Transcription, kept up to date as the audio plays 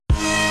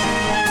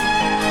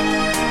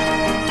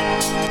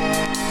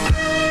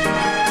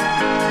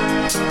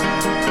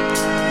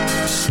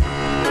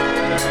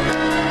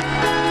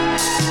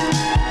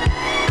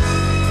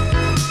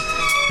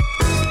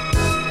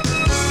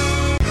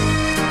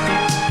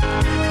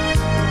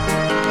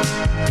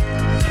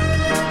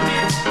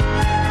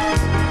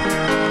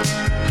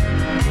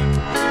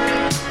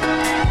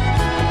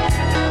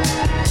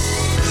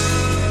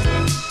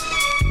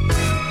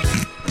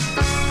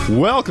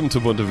Welcome to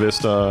Bunta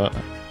Vista,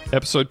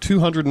 episode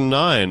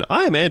 209.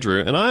 I am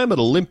Andrew, and I am at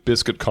a Limp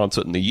Bizkit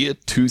concert in the year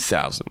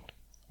 2000.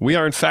 We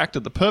are, in fact,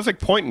 at the perfect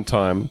point in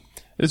time.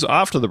 It is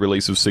after the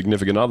release of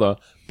Significant Other,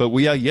 but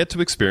we are yet to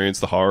experience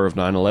the horror of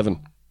 9/11.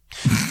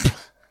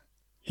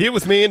 Here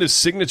with me in his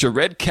signature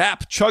red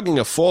cap, chugging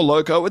a Four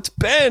Loko, it's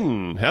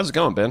Ben. How's it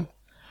going, Ben?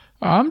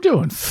 I'm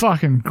doing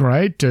fucking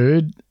great,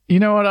 dude.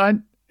 You know what?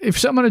 If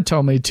someone had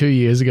told me 2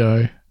 years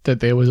ago that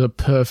there was a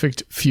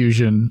perfect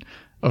fusion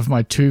of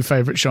my two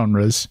favorite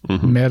genres,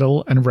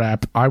 metal and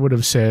rap, I would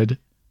have said,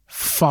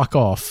 fuck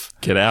off.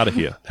 Get out of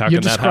here. How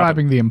You're can that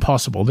describing happen? the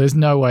impossible. There's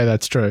no way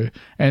that's true.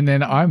 And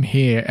then I'm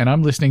here and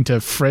I'm listening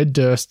to Fred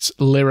Durst's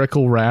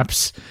lyrical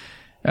raps,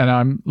 and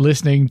I'm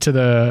listening to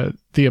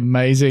the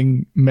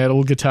amazing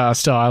metal guitar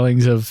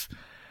stylings of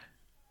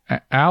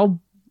Al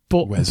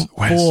Borland.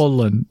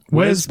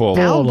 Where's Borland?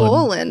 Al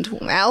Borland?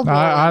 Borland. Al Borland.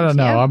 I don't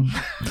know. yeah. I'm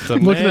The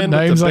looking man at with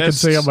names the I can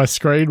see on my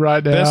screen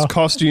right now. Best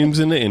costumes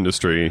in the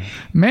industry.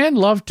 Man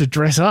loved to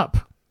dress up.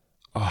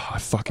 Oh, I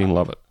fucking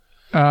love it.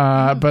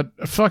 But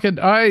fucking,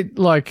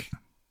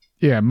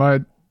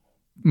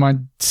 my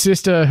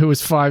sister, who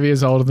was 5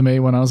 years older than me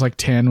when I was like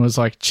 10, was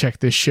like,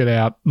 check this shit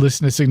out,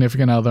 listen to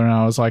Significant Other, and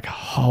I was like,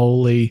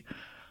 holy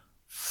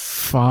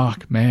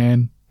fuck,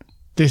 man.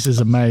 This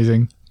is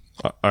amazing.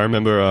 I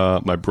remember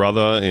my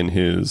brother in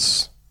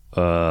his,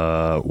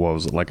 what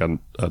was it, like a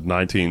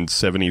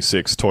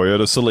 1976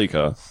 Toyota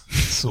Celica.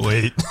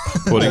 Sweet.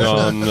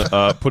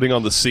 putting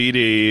on the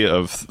CD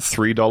of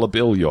 $3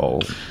 Bill,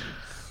 y'all.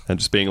 And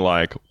just being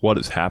like, what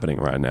is happening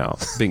right now?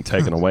 Being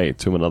taken away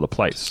to another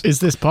place.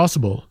 Is this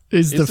possible?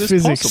 Is the this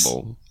physics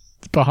possible?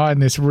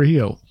 behind this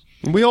real?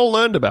 And we all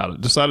learned about it,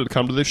 decided to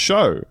come to this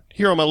show.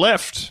 Here on my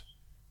left,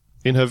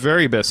 in her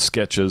very best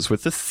sketches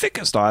with the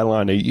thickest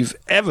eyeliner you've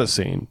ever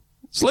seen,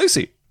 it's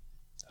Lucy.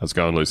 How's it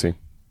going, Lucy?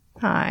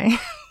 Hi.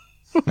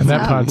 And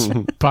that part's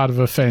part of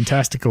a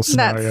fantastical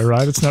scenario, That's-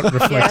 right? It's not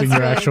reflecting it's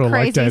your a actual like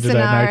crazy day-to-day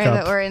scenario makeup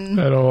that we're in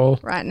at all.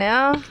 right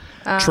now.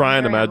 Try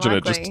and Very imagine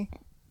it unlikely.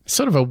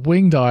 Sort of a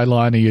winged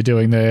eyeliner you're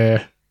doing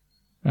there.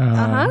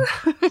 Uh-huh.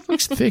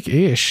 Looks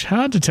thick-ish.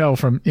 Hard to tell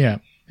from... Yeah.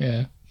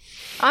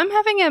 I'm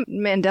having a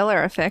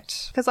Mandela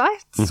effect because I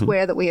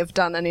swear that we have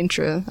done an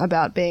intro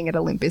about being at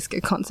a Limp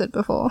Bizkit concert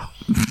before.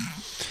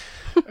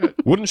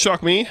 Wouldn't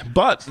shock me,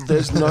 but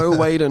there's no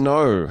way to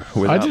know.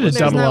 I did a There's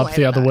double no up way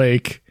the to other know.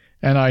 week,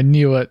 and I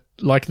knew it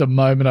like the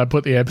moment I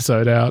put the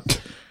episode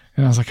out.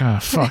 And I was like,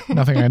 fuck,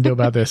 nothing I can do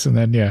about this. And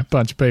then, a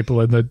bunch of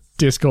people in the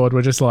Discord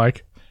were just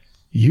like,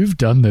 you've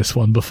done this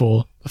one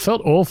before. I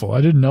felt awful.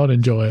 I did not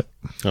enjoy it.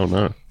 Oh,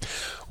 no.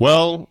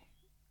 Well,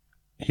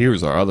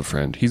 here's our other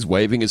friend. He's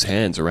waving his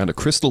hands around a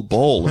crystal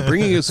ball and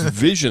bringing us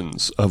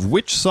visions of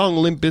which song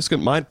Limp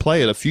Bizkit might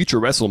play at a future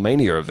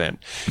WrestleMania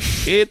event.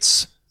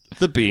 It's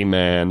the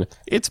B-Man.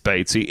 It's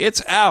Batesy.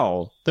 It's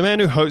Al, the man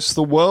who hosts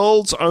the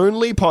world's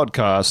only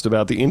podcast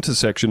about the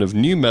intersection of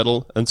new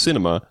metal and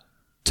cinema.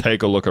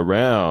 Take a look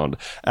around.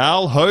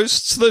 Al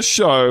hosts the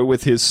show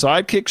with his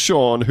sidekick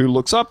Sean, who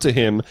looks up to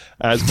him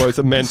as both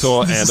a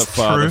mentor and a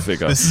father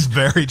figure. This is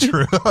very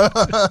true.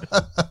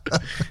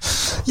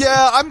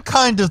 Yeah, I'm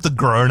kind of the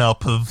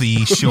grown-up of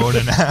the Sean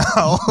and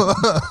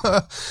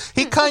Al.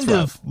 He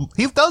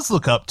does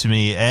look up to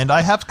me, and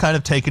I have kind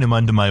of taken him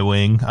under my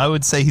wing. I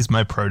would say he's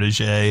my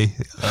protege.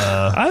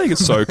 I think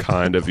it's so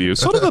kind of you.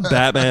 Sort of a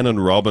Batman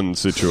and Robin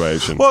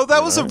situation. Well,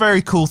 that was a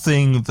very cool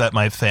thing that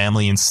my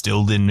family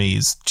instilled in me,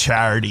 is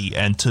charity,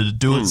 and to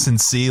do it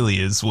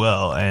sincerely as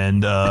well.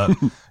 And,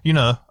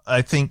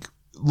 I think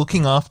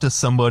looking after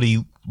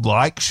somebody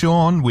like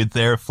Sean with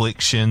their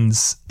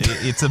afflictions,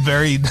 it's a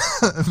very,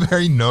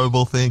 very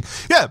noble thing.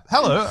 Yeah,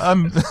 hello.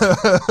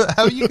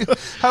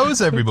 How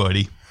is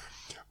everybody?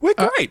 We're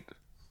great.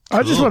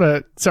 I just want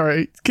to...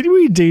 Sorry, can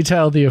we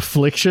detail the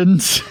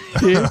afflictions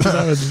here? 'Cause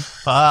that was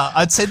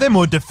I'd say they're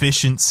more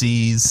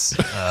deficiencies.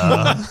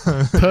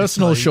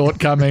 personal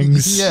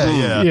shortcomings.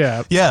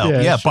 Yeah.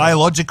 Sure.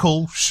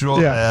 Biological,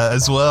 sure, Yeah.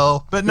 as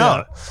well. But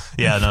no,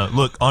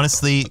 Look,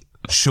 honestly,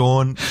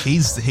 Sean,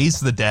 he's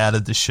the dad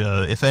of the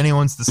show. If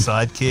anyone's the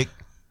sidekick,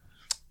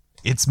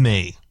 it's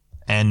me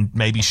and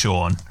maybe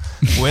Sean.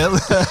 Well,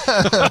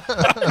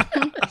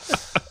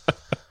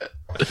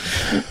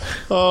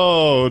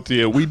 Oh,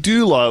 dear. We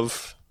do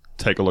love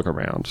Take a Look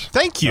Around.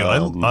 thank you. I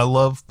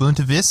love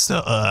Bunta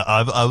Vista.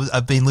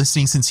 I've been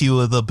listening since you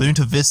were the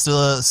Bunta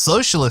Vista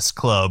Socialist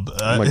Club.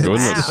 Oh, my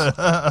goodness.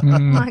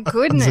 My It was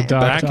goodness. a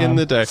dark Back in time.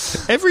 the day.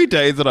 Every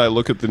day that I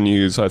look at the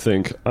news, I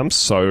think, I'm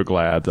so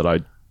glad that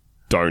I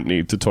don't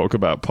need to talk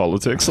about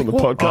politics on the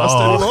podcast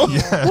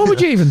anymore. What would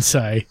you even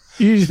say?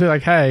 You'd just be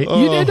like, hey,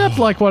 you'd end up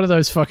like one of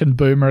those fucking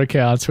boomer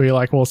accounts where you're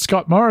like, well,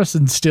 Scott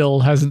Morrison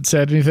still hasn't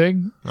said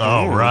anything.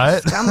 All right.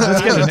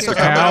 Let's get Scummo.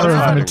 an hour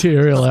of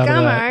material out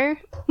of that.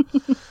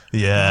 Scummo.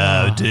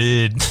 Yeah,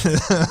 dude.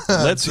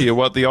 Let's hear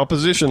what the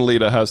opposition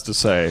leader has to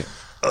say.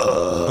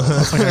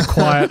 It's like a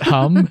quiet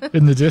hum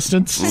in the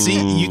distance. See,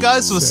 you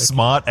guys were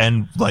smart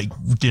and like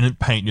didn't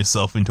paint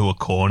yourself into a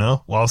corner,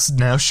 whilst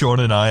now Sean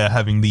and I are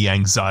having the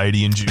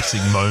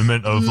anxiety-inducing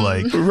moment of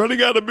like We're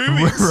running out of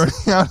movies. we're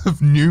running out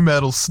of new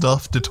metal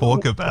stuff to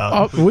talk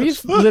about. Oh,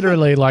 we've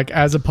literally, like,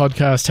 as a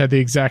podcast, had the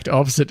exact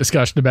opposite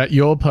discussion about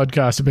your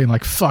podcast of being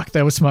like, fuck,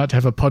 they were smart to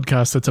have a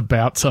podcast that's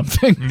about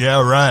something.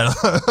 Yeah, right.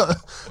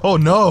 Oh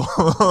no.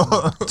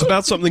 It's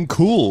about something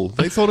cool.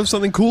 They thought of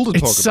something cool to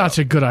talk It's such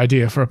a good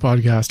idea for a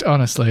podcast,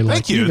 honestly. Like,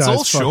 Thank you. It's guys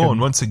all Sean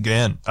once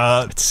again.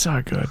 It's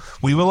so good.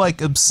 We were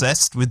like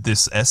obsessed with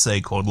this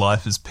essay called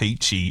Life is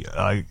Peachy.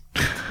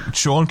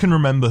 Sean can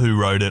remember who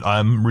wrote it.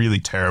 I'm really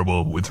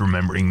terrible with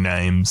remembering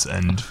names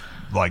and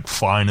like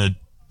finer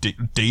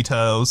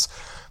details.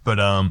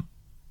 But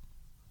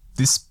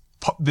this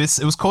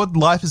it was called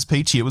Life is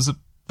Peachy. It was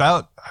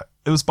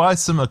by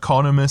some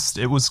economist.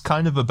 It was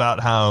kind of about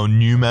how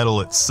nu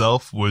metal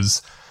itself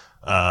was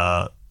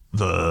the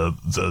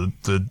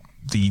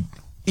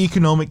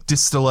economic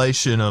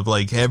distillation of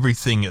like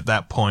everything at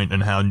that point,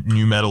 and how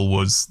nu metal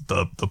was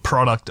the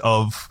product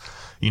of,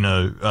 you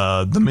know,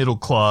 the middle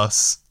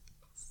class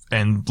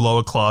and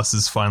lower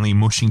classes finally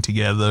mushing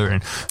together.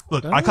 And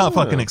look, I can't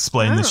fucking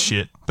explain this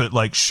shit, but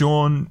like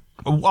Sean,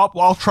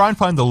 I'll try and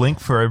find the link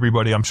for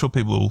everybody. I'm sure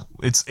people.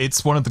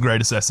 It's one of the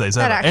greatest essays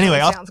ever. That actually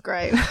Anyway, sounds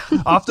great.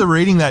 after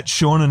reading that,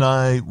 Sean and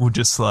I were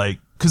just like,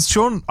 because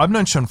Sean, I've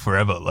known Sean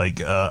forever. Like,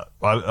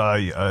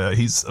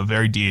 he's a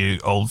very dear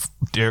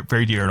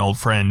and old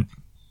friend.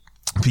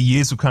 For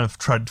years, we've kind of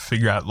tried to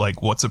figure out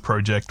like what's a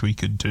project we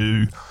could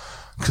do.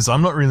 Because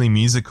I'm not really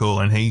musical,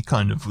 and he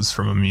kind of was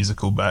from a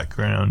musical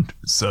background.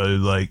 So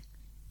like,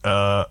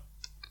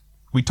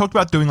 we talked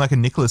about doing like a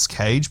Nicolas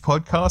Cage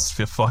podcast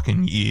for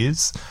fucking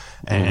years,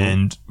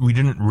 and we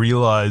didn't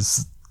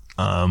realize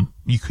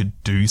you could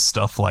do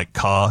stuff like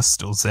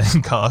Cast or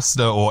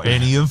Zencaster or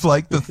any of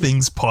like the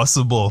things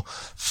possible.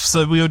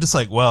 So we were just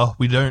like, well,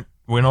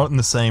 we're not in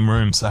the same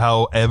room, so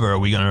however are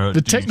we going to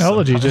The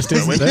technology just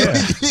isn't there.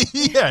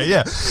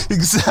 yeah,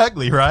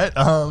 exactly, right?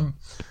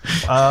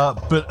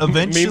 But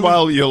eventually,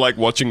 Meanwhile, you're like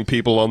watching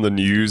people on the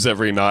news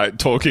every night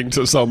talking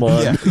to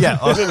someone yeah.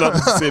 in another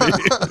city.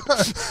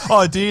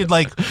 Oh, dude,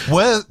 like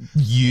we're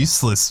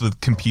useless with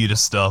computer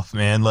stuff,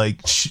 man.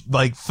 Like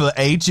for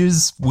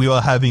ages we were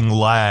having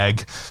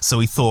lag, so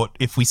we thought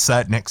if we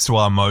sat next to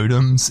our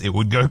modems, it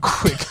would go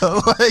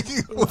quicker. Like,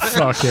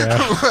 Fuck yeah.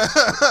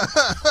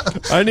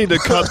 I need to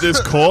cut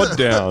this cord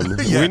down.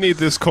 Yeah. We need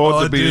this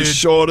cord to be as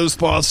short as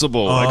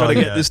possible. I got to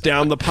get this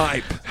down the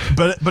pipe.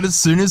 but as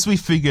soon as we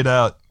figured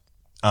out,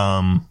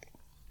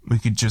 we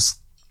could just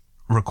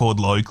record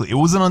locally. It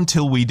wasn't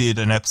until we did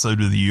an episode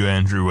with you,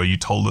 Andrew, where you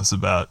told us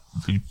about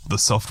the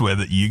software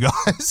that you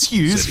guys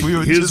use. We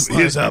were Here's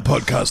just how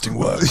podcasting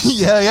works.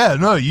 yeah.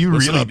 No, you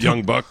Listen really up,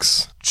 young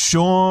bucks.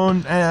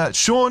 Sean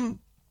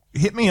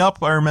hit me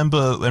up, I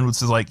remember, and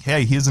was like,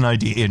 hey, here's an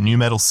idea, nu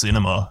metal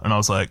cinema. And I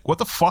was like, what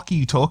the fuck are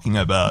you talking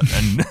about?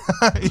 And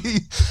he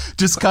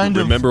just kind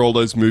of... Remember all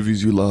those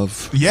movies you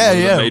love? Yeah,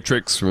 Remember yeah. The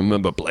Matrix,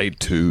 remember Blade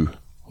 2.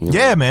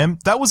 Yeah, man,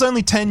 that was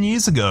only 10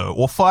 years ago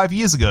or 5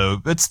 years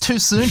ago. It's too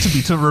soon to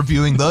be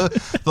reviewing the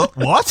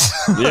what?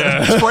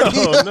 Yeah.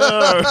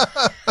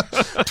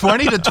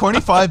 20 to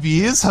 25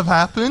 years have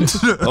happened.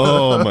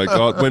 Oh my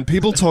god. When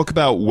people talk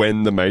about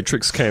when The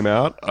Matrix came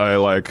out,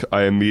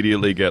 I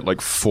immediately get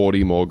like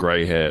 40 more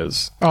grey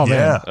hairs. Oh,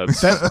 man. Yeah.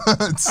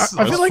 That's,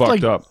 I feel like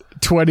fucked up.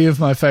 20 of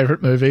my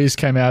favorite movies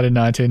came out in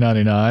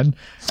 1999,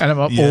 and I'm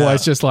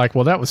always just like,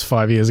 well, that was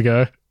 5 years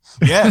ago.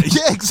 Yeah,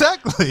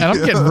 exactly. And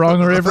I'm getting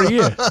wronger every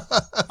year.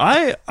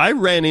 I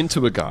ran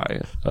into a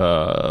guy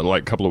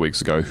like a couple of weeks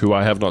ago who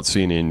I have not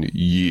seen in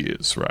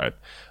years, right?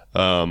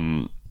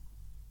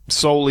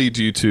 Solely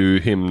due to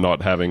him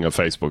not having a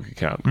Facebook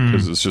account,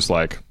 because it's just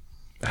like,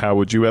 how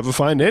would you ever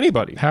find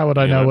anybody? How would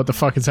I know what the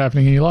fuck is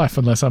happening in your life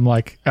unless I'm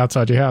like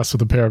outside your house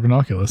with a pair of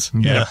binoculars?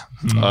 Yeah.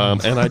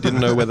 And I didn't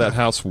know where that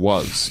house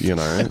was, you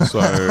know.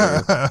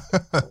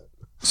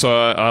 So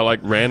I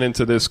like ran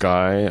into this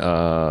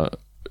guy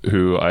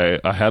who I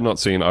had not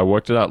seen. I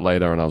worked it out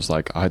later, and I was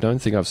like, I don't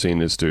think I've seen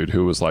this dude,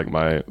 who was like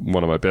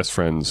one of my best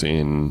friends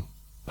in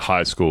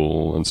high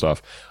school and stuff.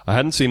 I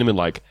hadn't seen him in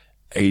like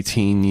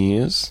 18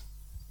 years,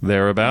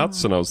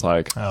 thereabouts, and I was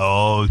like,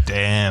 Oh,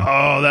 damn.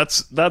 oh,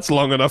 that's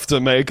long enough to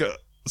make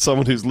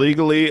someone who's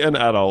legally an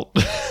adult.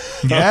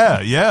 Yeah.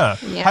 Yeah.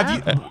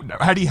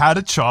 Had he had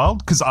a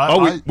child? Because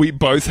we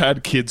both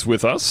had kids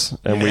with us,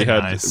 and we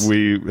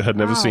had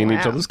never seen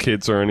each wow. other's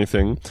kids or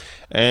anything,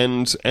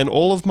 and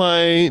all of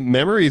my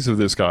memories of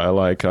this guy,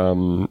 like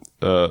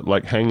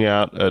hanging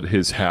out at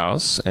his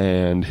house,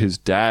 and his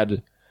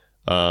dad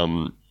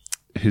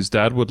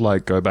would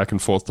like go back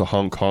and forth to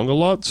Hong Kong a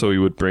lot, so he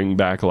would bring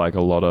back like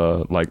a lot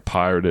of like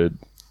pirated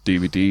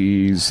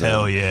DVDs,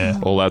 Hell and yeah.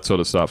 all that sort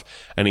of stuff.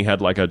 And he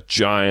had like a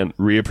giant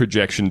rear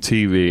projection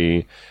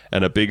TV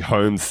and a big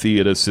home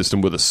theater system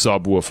with a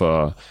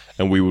subwoofer,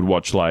 and we would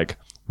watch like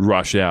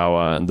Rush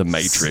Hour and The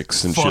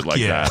Matrix and shit Fuck like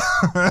yeah.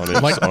 that. On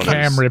his- Like on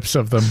cam his- rips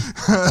of them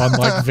on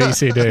like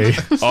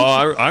VCD.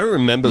 Oh, I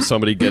remember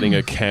somebody getting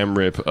a cam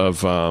rip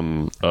of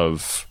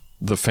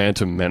The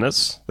Phantom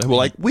Menace. They were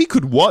like, we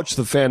could watch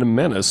The Phantom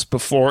Menace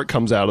before it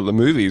comes out of the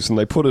movies, and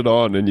they put it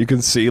on, and you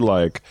can see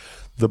like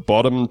the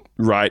bottom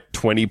right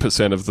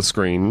 20% of the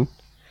screen,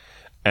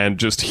 and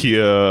just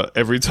hear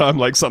every time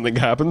like something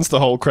happens, the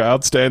whole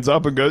crowd stands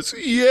up and goes,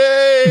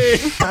 "Yay!"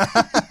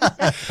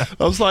 I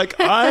was like,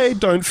 I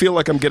don't feel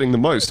like I'm getting the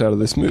most out of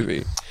this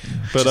movie,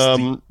 but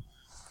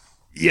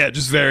yeah,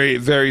 just very,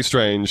 very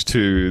strange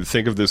to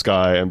think of this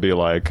guy and be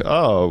like,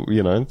 oh,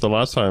 you know, the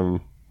last time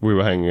we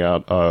were hanging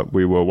out,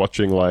 we were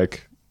watching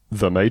like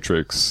The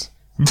Matrix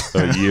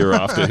a year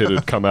after it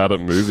had come out at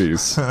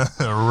movies.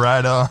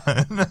 Right on.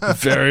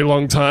 Very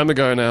long time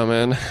ago now,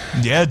 man.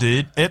 Yeah,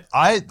 dude.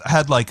 I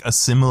had like a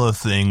similar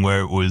thing where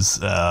it was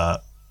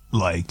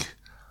like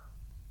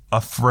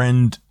a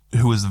friend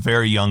who was a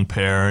very young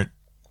parent,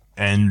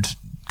 and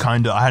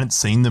kind of I hadn't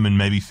seen them in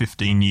maybe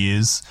 15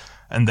 years.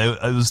 And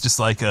it was just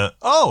like,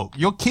 oh,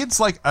 your kid's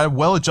like a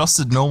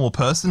well-adjusted normal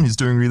person who's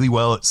doing really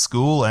well at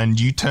school, and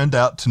you turned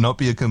out to not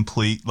be a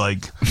complete,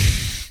 like,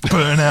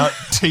 burnout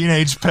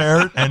teenage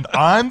parent, and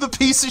I'm the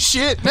piece of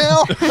shit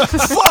now?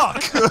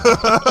 Fuck!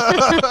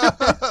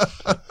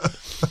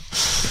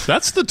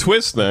 That's the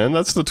twist, man.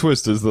 That's the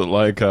twist, is that,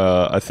 like,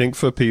 I think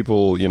for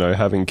people, you know,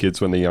 having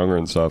kids when they're younger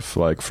and stuff,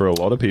 like, for a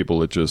lot of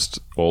people, it just,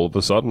 all of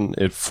a sudden,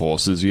 it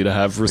forces you to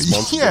have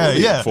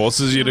responsibility. Yeah. It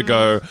forces you to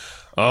go,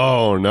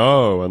 oh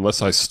no,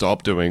 unless I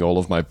stop doing all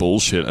of my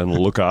bullshit and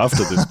look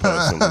after this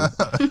person,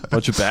 a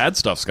bunch of bad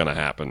stuff's going to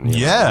happen. you know?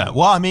 Yeah,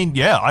 well, I mean,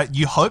 yeah,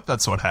 you hope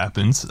that's what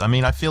happens. I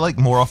mean, I feel like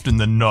more often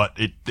than not,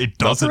 it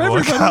doesn't for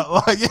work everybody.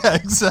 out. Like, yeah,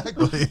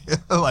 exactly.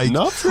 Like,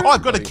 Not for oh,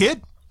 I've got a everybody.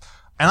 kid,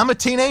 and I'm a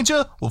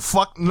teenager. Well,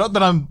 fuck, not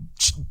that I'm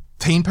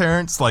teen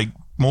parents. Like,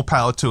 more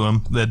power to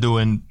them. They're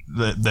doing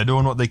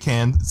what they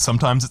can.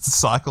 Sometimes it's a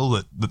cycle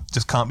that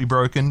just can't be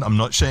broken. I'm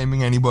not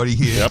shaming anybody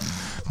here. Yep.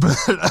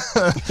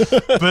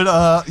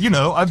 But you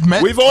know, I've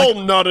met. We've all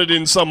nutted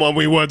in someone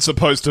we weren't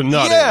supposed to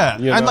nut Yeah,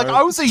 in. you and know? like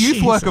I was a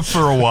youth worker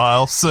for a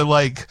while, so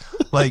like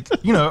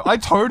you know, I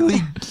totally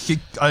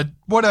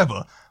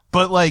whatever.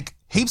 But like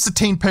heaps of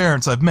teen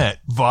parents I've met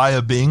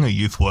via being a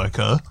youth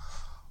worker,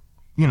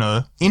 you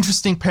know,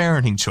 interesting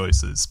parenting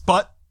choices.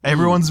 But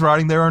everyone's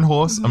riding their own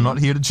horse. I'm not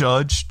here to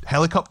judge.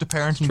 Helicopter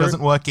parenting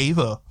doesn't work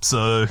either.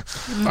 So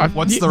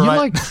what's the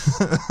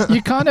right?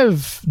 You're kind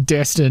of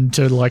destined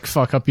to like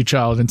fuck up your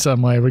child in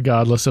some way,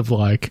 regardless of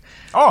like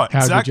Oh, how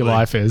exactly. good your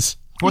life is.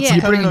 What's Yeah. the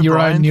You bring Conan your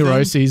O'Brien own thing?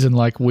 neuroses and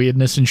like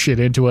weirdness and shit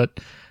into it.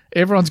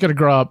 Everyone's going to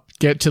grow up,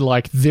 get to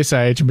like this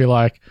age, and be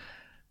like,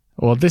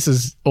 well, this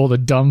is all the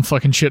dumb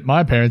fucking shit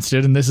my parents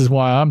did, and this is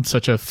why I'm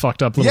such a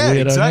fucked up little Yeah,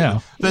 weirdo exactly.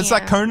 now. There's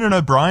that Yeah. Conan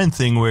O'Brien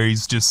thing where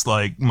he's just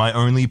like, my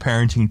only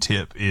parenting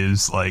tip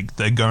is like,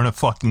 they're gonna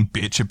fucking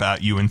bitch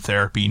about you in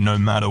therapy no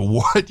matter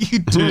what you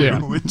do, Yeah.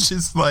 which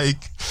is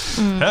like,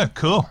 yeah,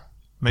 cool.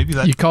 Maybe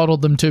that. You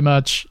coddled them too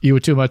much. You were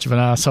too much of an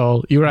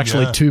asshole. You were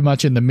actually Yeah. too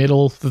much in the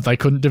middle that they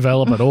couldn't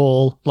develop at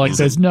all. Like,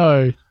 there's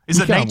no. Is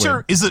you it can't nature?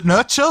 win. Is it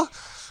nurture?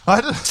 I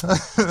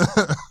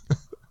don't.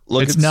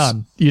 Look, It's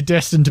none. You're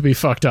destined to be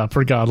fucked up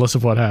regardless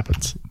of what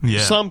happens. Yeah.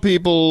 Some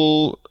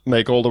people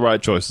make all the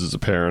right choices as a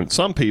parent.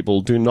 Some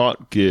people do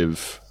not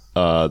give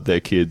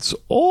their kids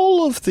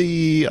all of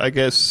the, I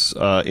guess,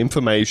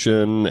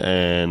 information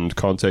and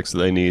context that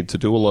they need to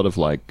do a lot of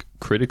like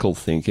critical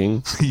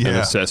thinking and Yeah.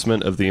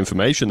 assessment of the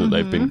information that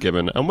they've been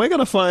given. And we're going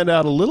to find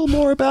out a little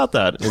more about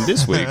that in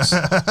this week's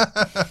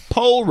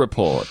poll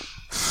report.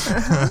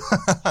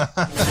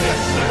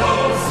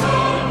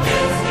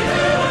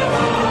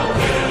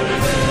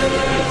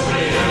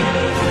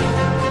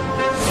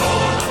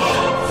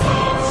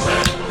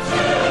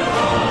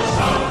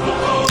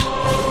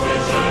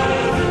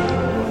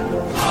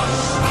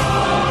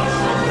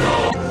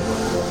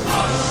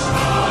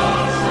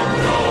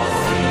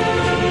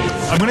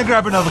 I'm gonna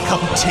grab another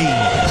cup of tea.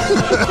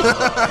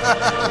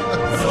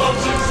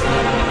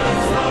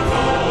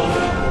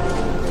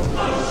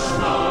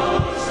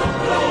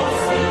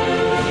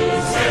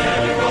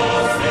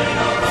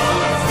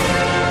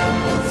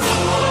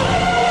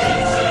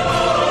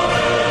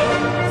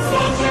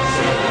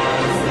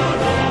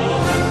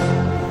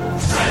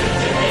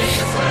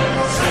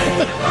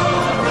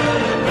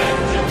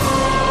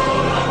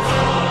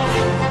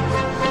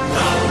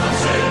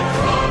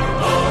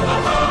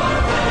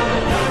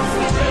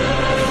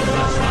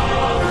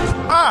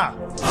 Ah!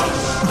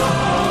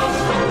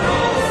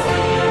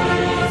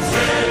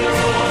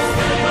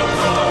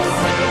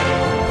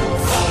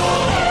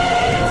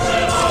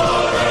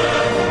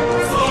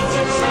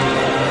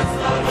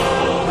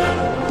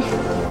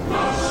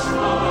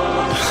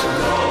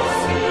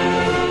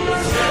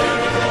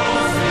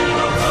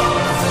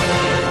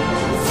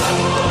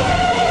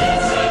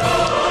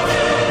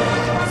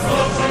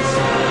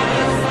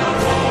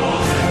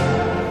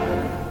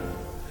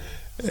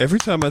 Every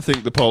time I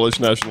think the Polish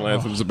national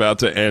anthem's about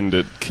to end,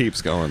 it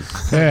keeps going.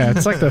 Yeah,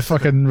 it's like the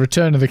fucking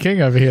Return of the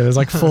King over here. There's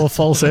like 4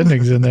 false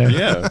endings in there.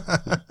 Yeah.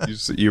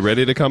 You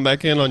ready to come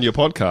back in on your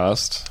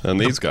podcast? And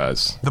these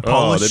guys. The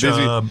Polish they're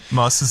busy.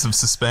 masters of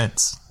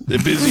suspense. They're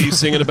busy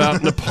singing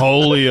about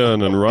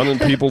Napoleon and running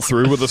people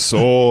through with a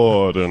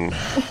sword and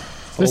all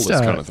this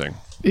kind of thing.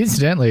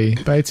 Incidentally,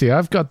 Batesy,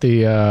 I've got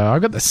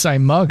the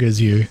same mug as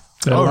you.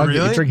 The Oh, mug that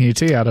really? you're drinking your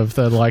tea out of,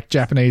 the like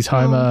Japanese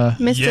Homer.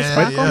 Mr. Yeah,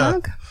 Sparkle yeah.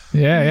 mug?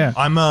 Yeah.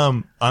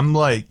 I'm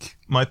like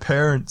my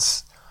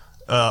parents,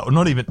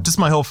 not even just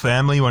my whole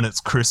family when it's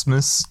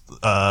Christmas.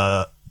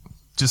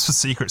 Just for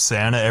Secret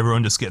Santa,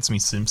 everyone just gets me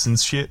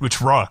Simpsons shit, which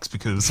rocks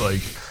because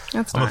like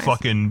That's I'm nice.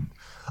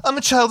 I'm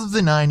a child of the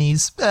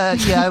 '90s.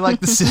 Yeah, I like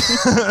the.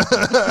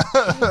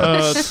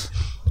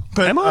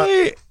 But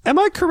Am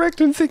I correct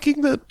in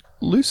thinking that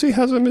Lucy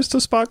has a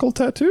Mr. Sparkle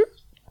tattoo?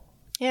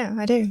 Yeah,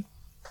 I do.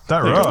 that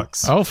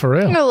rocks. Oh, for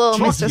real? You got a little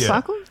Jeez, Mr. yeah.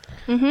 Sparkle?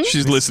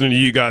 She's listening to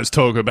you guys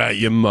talk about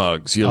your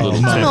mugs, your little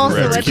I'm also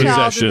temporary a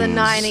child of the possessions.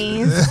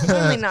 90s.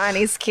 Only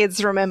 90s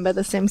kids remember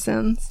The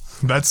Simpsons.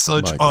 That's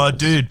such. My Oh, goodness.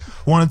 dude,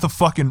 one of the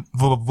fucking.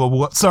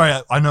 Sorry,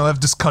 I know I've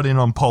just cut in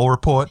on Poll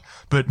Report,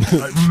 but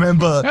I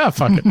remember. Ah,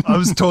 fuck it. I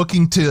was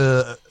talking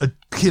to a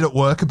kid at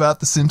work about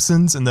The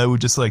Simpsons, and they were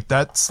just like,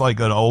 "That's like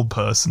an old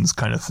person's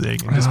kind of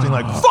thing," and just being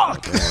like,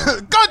 "Fuck,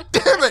 god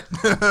damn it!"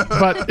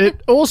 But it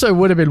also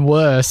would have been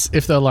worse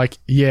if they're like,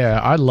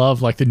 yeah, I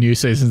love like the new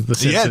seasons of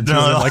The Yeah, Simpsons. no,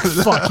 And they're like,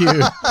 fuck you.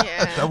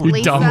 Yeah. You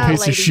Lisa, dumb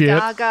piece of Lady shit.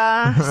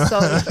 Gaga, so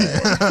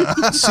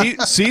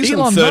good. Season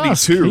Elon 32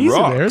 Musk, he's in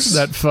rocks. there.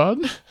 Isn't that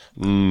fun?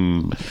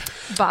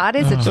 Bart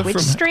is a Twitch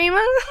streamer.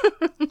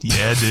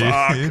 Yeah,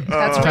 dude.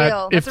 That's That-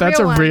 real. if That's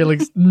a real one.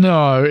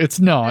 no, it's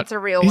not. That's a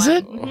real Is one.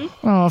 it? Mhm.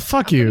 Oh,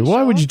 fuck you.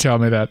 Why would you tell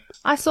me that?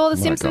 I saw The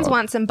Simpsons God.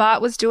 once and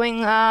Bart was doing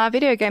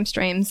video game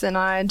streams and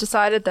I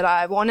decided that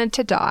I wanted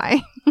to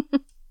die.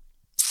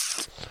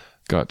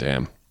 God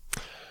damn.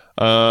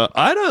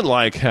 I don't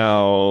like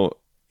how.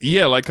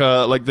 Yeah, like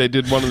they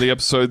did one of the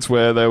episodes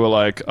where they were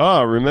like,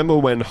 remember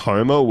when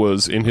Homer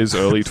was in his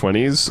early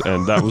 20s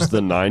and that was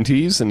the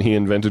 90s and he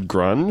invented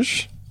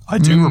grunge? I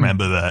do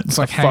remember that. It's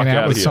like hanging out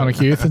outta with here.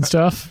 Sonic Youth and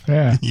stuff.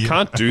 Yeah. You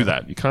can't do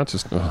that. You can't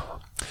just.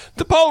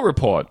 The poll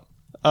report.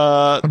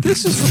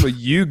 This is from a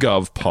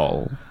YouGov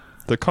poll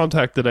that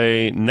contacted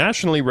a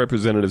nationally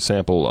representative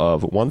sample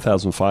of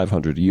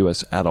 1,500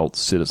 U.S. adult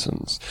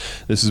citizens.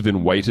 This has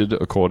been weighted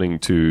according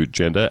to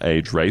gender,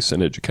 age, race,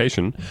 and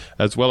education,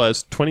 as well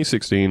as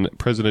 2016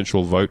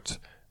 presidential vote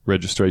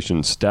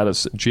registration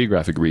status,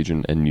 geographic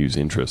region, and news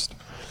interest.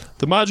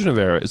 The margin of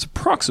error is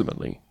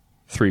approximately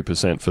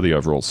 3% for the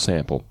overall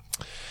sample.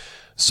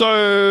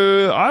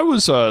 So I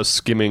was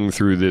skimming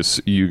through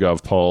this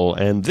YouGov poll,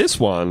 and this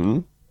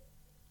one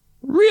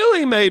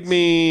really made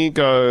me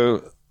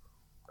go.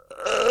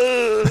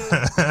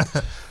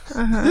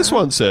 This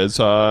one says,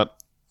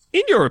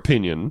 in your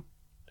opinion,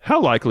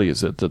 how likely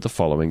is it that the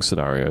following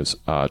scenarios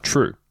are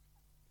true?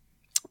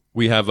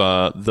 We have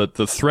that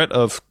the threat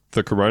of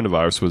the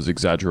coronavirus was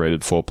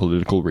exaggerated for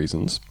political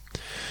reasons.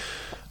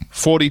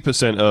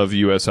 40% of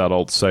US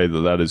adults say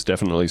that is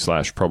definitely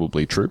 /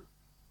 probably true.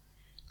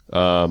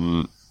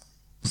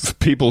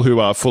 People who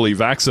are fully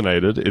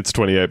vaccinated, it's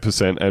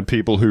 28%, and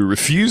people who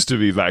refuse to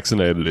be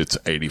vaccinated, it's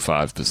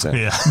 85%.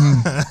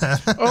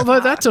 Yeah.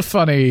 Although that's a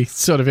funny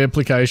sort of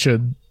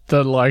implication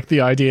that, like,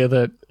 the idea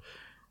that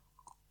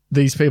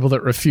these people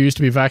that refuse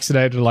to be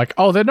vaccinated are like,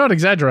 oh, they're not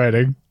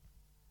exaggerating.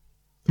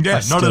 Yeah, I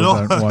not still at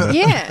all. don't want it.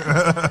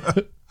 Yeah.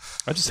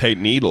 I just hate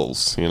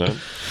needles, you know?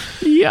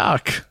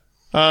 Yuck.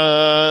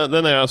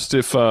 Then they asked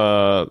if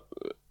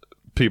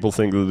people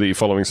think that the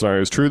following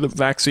scenario is true, that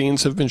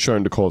vaccines have been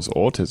shown to cause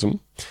autism.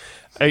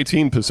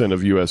 18%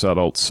 of US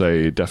adults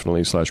say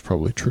definitely /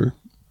 probably true.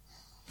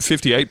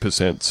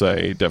 58%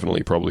 say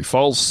definitely probably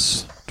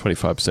false.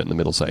 25% in the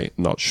middle say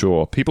not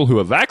sure. People who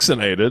are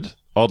vaccinated,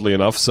 oddly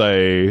enough,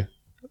 say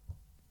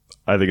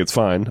I think it's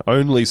fine.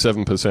 Only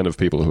 7% of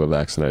people who are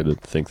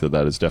vaccinated think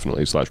that is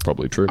definitely /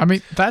 probably true. I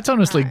mean, that's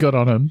honestly good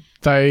on them.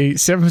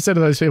 7% of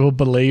those people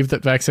believe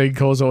that vaccine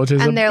cause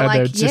autism, And they're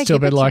like, just yeah, still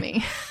give it been to like,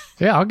 me.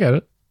 yeah, I'll get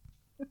it.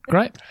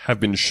 Great. Have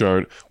been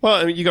shown. Well,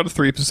 I mean, you got a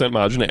 3%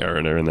 margin of error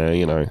in there,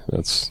 you know.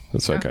 That's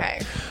okay.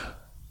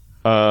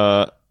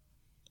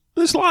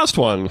 This last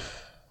one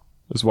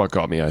is what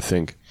got me, I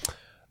think.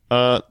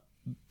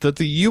 That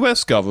the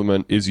US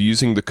government is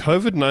using the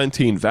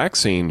COVID-19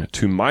 vaccine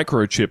to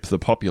microchip the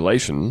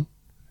population.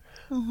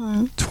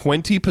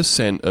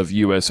 20% of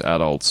US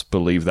adults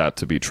believe that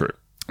to be true.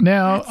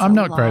 Now, That's I'm a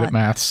not great lot. at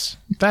maths.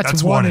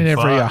 That's one one in in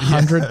every five.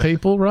 100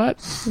 people, right?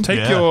 Take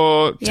Yeah.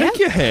 your Yeah.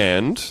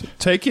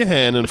 take your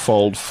hand and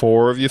fold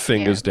 4 of your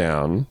fingers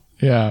down.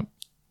 Yeah.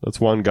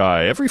 That's one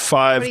guy. Every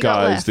 5 What do you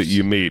got guys left? that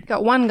you meet,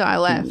 Got one guy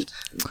left.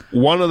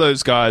 one of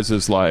those guys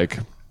is like,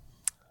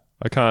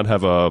 I can't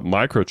have a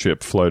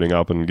microchip floating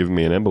up and giving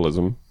me an embolism.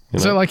 You know?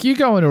 So, like, you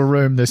go into a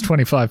room, there's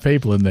 25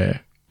 people in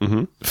there.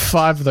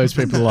 5 of those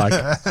people are like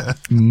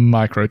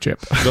microchip.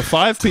 The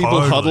 5 people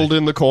Totally. huddled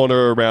in the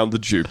corner around the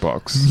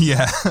jukebox.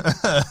 Yeah.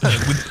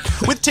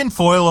 with tin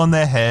foil on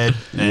their head.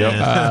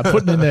 And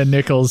Putting in their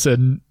nickels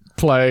and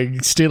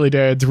playing Steely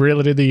Dan's Reel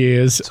It in the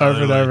Ears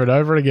over and Totally. over and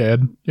over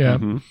again. Yeah.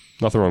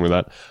 Nothing wrong with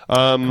that.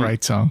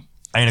 Great song.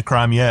 Ain't a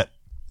crime yet.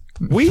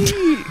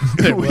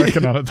 They're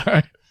working on it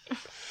though.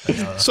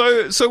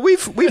 So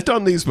we've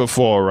done these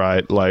before,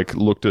 right? Like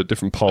looked at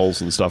different polls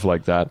and stuff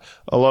like that.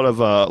 A lot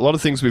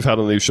of things we've had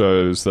on these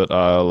shows that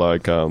are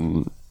like,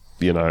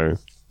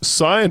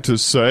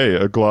 scientists say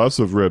a glass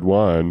of red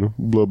wine,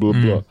 blah blah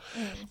blah,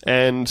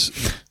 and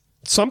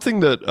something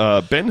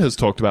that Ben has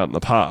talked about in the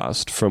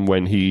past from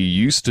when he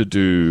used to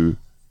do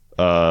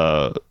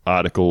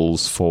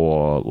articles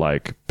for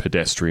like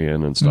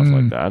Pedestrian and stuff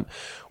like that,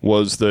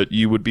 was that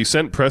you would be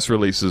sent press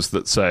releases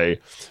that say,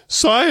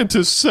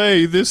 scientists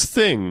say this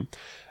thing.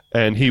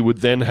 And he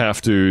would then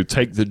have to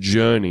take the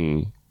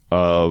journey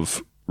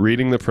of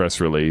reading the press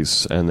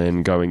release and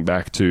then going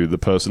back to the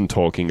person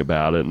talking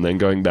about it and then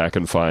going back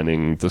and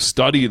finding the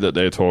study that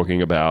they're talking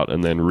about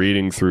and then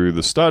reading through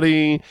the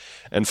study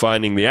and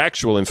finding the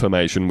actual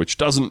information, which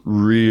doesn't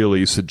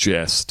really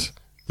suggest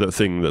the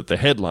thing that the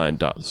headline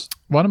does.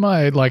 One of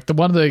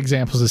the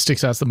examples that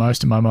sticks out the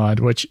most in my mind,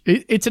 which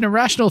it's an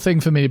irrational thing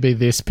for me to be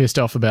this pissed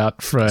off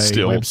about for a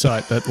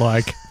website that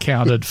like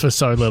counted for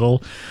so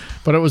little,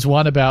 but it was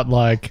one about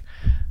like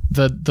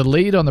the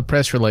lead on the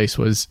press release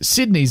was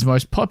Sydney's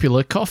most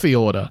popular coffee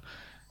order,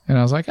 and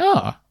I was like,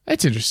 oh,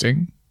 that's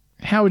interesting.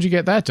 How would you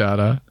get that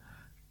data?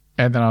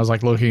 And then I was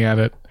like looking at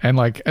it, and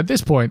like at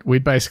this point,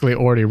 we'd basically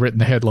already written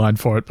the headline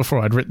for it before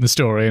I'd written the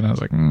story, and I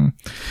was like,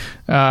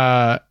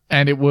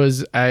 and it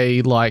was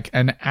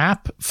an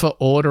app for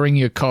ordering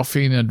your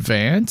coffee in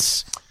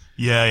advance.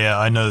 Yeah,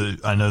 I know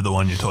the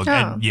one you're talking.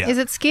 Oh, And yeah, is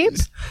it Skip?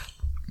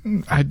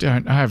 I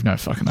have no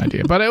fucking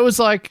idea. But it was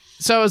like,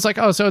 so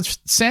it's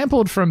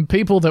sampled from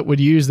people that would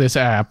use this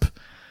app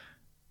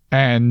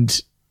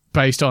and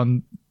based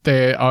on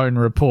their own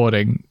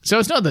reporting. So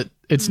it's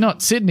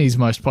not Sydney's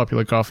most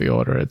popular coffee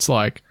order. It's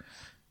like,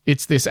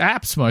 it's this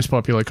app's most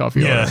popular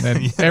coffee order. And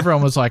then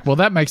everyone was like, well,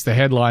 that makes the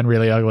headline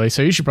really ugly.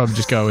 So you should probably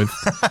just go with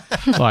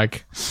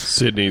like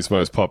Sydney's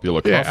most popular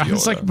coffee I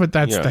was order. like, but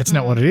that's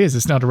not what it is.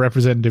 It's not a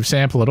representative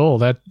sample at all.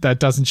 That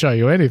doesn't show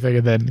you anything.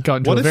 And then got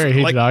into a very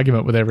heated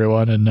argument with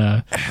everyone. And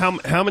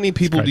How many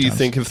people do you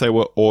think if they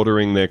were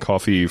ordering their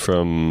coffee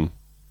from?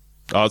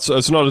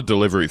 It's not a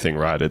delivery thing,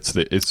 right?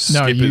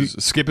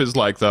 Skip is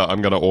like the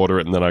I'm going to order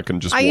it and then I can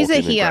just. I walk use it in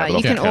and here. grab it You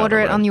off can the counter, order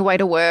it right? on your way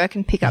to work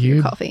and pick up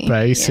your coffee.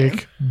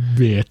 Basic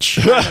bitch.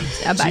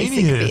 A basic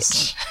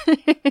Genius.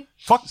 bitch.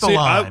 fuck the See,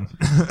 line.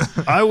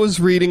 I was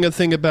reading a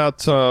thing about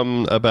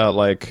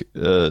Netflix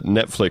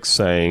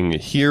saying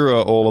here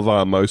are all of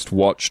our most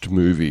watched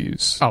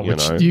movies. Oh,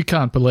 which you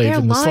can't believe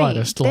in the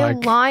slightest. They're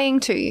Like,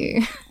 lying to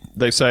you.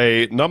 They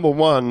say number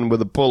 1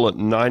 with a bullet,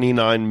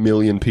 99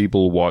 million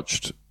people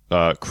watched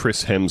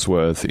Chris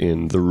Hemsworth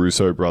in the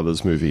Russo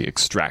brothers movie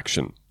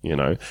Extraction,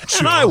 And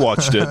I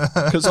watched it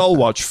because I'll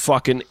watch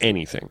fucking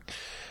anything.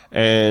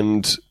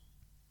 And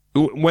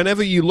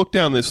whenever you look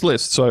down this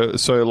list, so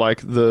like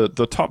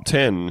the top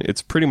 10,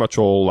 it's pretty much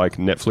all like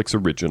Netflix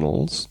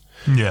originals.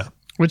 Yeah.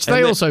 which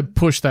they also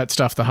push that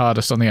stuff the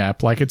hardest on the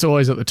app. Like it's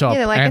always at the top,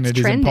 Yeah, like, and it's it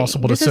is trending.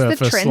 impossible This to is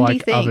the surface trendy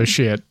like thing. other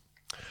shit.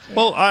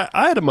 Well, I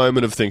had a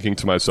moment of thinking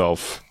to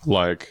myself,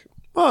 like,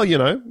 well,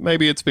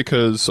 maybe it's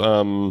because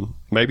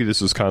maybe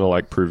this is kind of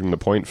like proving the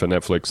point for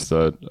Netflix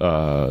that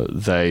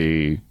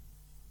they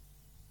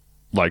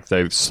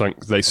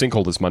sink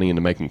all this money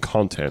into making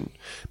content.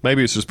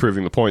 Maybe it's just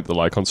proving the point that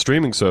like on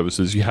streaming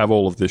services you have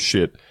all of this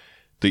shit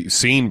that you've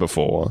seen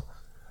before,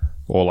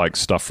 or like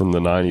stuff from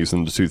the 90s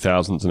and the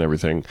 2000s and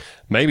everything.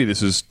 Maybe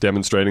this is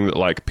demonstrating that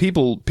like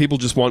people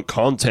just want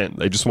content.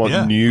 They just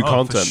want new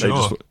content. For sure. They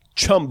just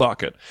chum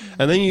bucket.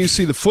 And then you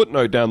see the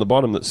footnote down the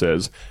bottom that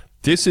says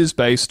this is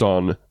based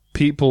on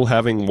people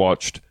having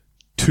watched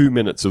 2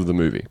 minutes of the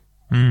movie.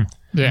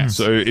 Yeah.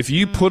 So if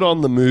you put on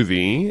the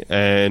movie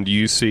and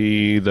you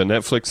see the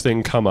Netflix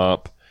thing come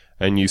up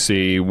and you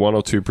see one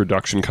or two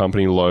production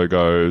company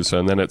logos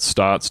and then it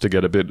starts to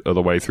get a bit of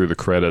the way through the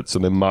credits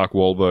and then Mark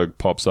Wahlberg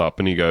pops up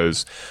and he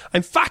goes,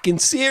 I'm fucking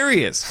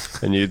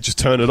serious. And you just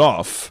turn it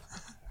off.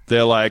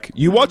 They're like,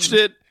 you watched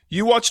it,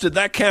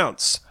 that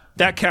counts.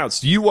 That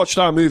counts. You watched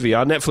our movie,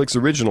 our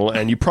Netflix original,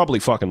 and you probably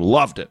fucking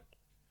loved it.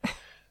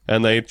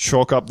 And they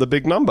chalk up the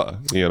big number,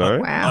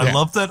 Wow. I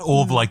love that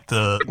all of like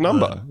the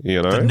number, the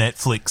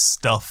Netflix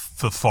stuff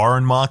for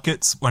foreign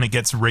markets when it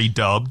gets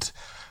redubbed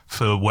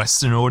for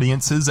Western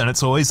audiences, and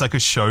it's always like a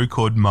show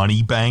called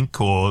Money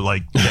Bank or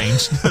like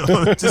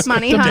Danger, just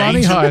Money The Heist.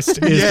 Money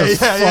Heist is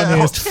the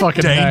funniest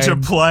fucking Danger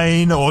name.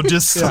 Plane, or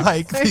just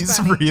like So these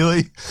funny.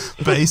 really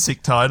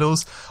basic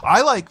titles.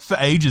 I like for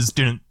ages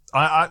didn't.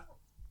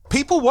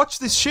 People watch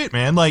this shit,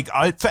 man. Like,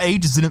 I for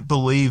ages didn't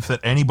believe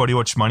that anybody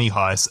watched Money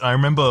Heist. I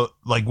remember,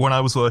 like, when I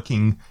was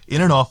working in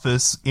an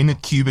office, in a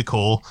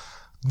cubicle,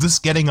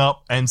 just getting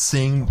up and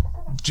seeing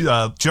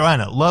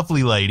Joanna,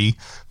 lovely lady,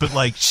 but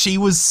like she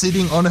was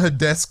sitting on her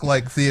desk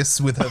like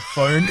this with her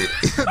phone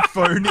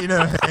in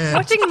her hand.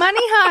 Watching Money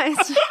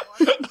Heist.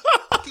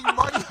 Fucking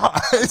Money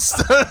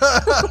Heist.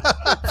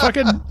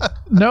 Fucking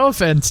no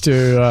offense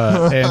to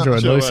Andrew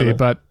and Lucy,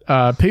 but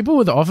people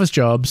with office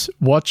jobs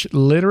watch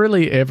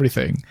literally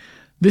everything.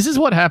 This is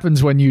what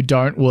happens when you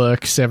don't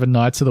work 7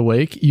 nights of the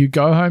week. You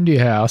go home to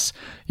your house,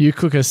 you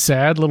cook a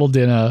sad little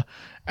dinner,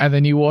 and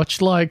then you watch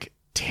like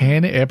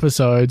 10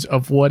 episodes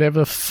of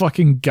whatever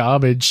fucking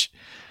garbage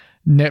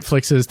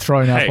Netflix has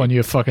thrown up on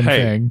your fucking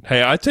thing.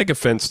 Hey, I take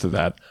offense to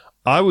that.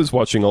 I was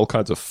watching all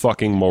kinds of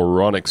fucking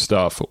moronic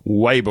stuff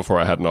way before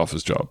I had an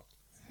office job.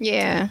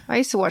 Yeah, I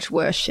used to watch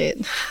worse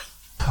shit.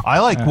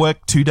 I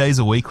work 2 days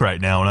a week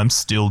right now, and I'm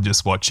still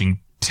just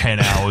watching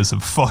 10 hours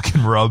of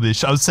fucking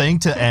rubbish. I was saying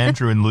to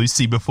Andrew and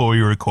Lucy before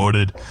we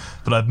recorded,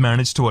 but I've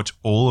managed to watch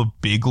all of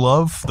Big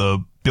Love,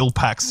 the Bill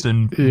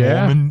Paxton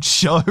Mormon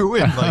show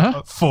in like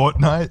a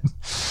fortnight.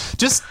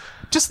 Just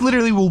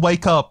literally will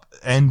wake up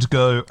and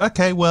go,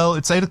 okay, well,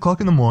 it's 8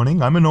 o'clock in the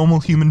morning. I'm a normal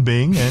human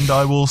being, and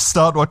I will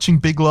start watching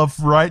Big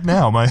Love right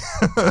now.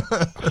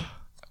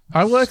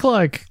 I work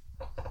like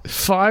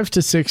 5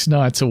 to 6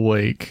 nights a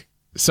week.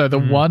 So the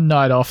one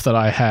night off that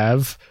I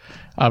have,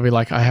 I'll be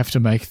like, I have to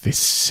make this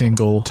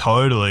single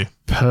totally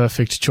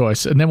perfect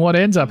choice. And then what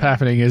ends up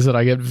happening is that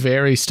I get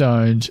very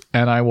stoned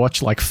and I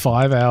watch like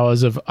 5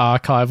 hours of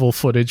archival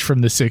footage from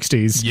the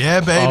 60s.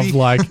 Yeah, baby. Of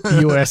like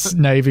US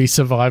Navy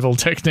survival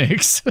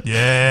techniques.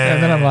 Yeah.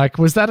 And then I'm like,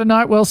 was that a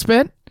night well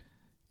spent?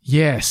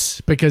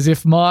 Yes. Because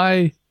if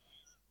I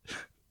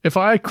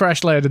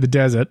crash land in the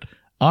desert,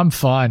 I'm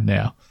fine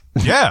now.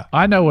 Yeah.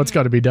 I know what's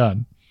got to be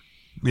done.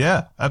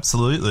 Yeah,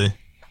 absolutely.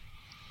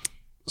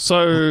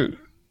 So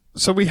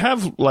we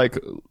have like,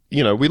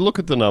 you know, we look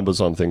at the numbers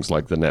on things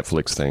like the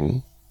Netflix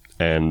thing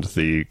and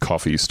the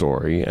coffee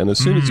story, and as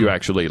soon as you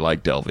actually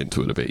like delve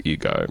into it a bit, you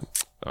go,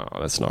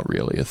 oh, that's not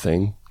really a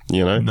thing,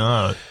 you know?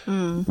 No.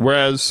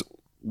 Whereas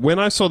when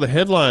I saw the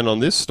headline on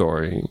this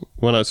story,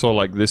 when I saw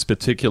like this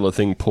particular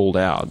thing pulled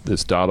out,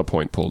 this data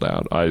point pulled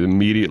out, I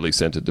immediately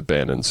sent it to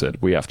Ben and said,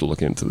 we have to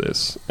look into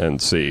this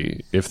and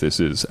see if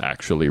this is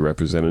actually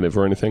representative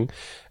or anything.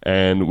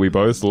 And we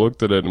both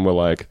looked at it and were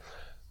like,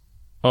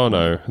 oh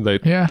no,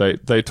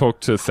 they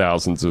talked to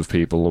thousands of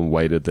people and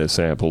weighted their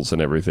samples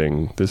and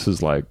everything. This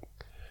is like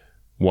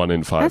 1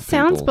 in 5 That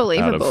sounds people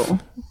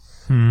believable.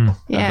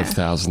 out of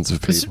thousands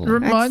of people.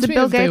 That's the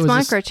Bill Gates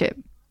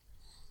microchip.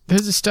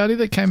 There's a study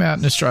that came out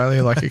in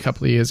Australia like a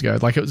couple of years ago.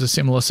 Like it was a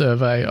similar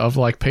survey of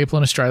like people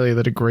in Australia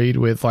that agreed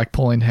with like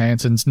Pauline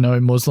Hanson's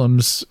no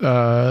Muslims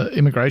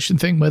immigration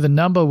thing, where the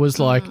number was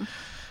like,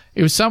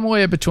 it was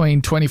somewhere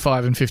between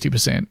 25 and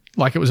 50%.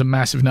 Like it was a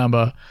massive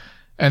number.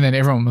 And then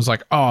everyone was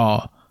like,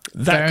 oh,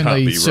 That they can't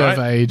only be right.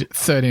 surveyed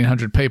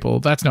 1,300 people.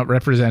 That's not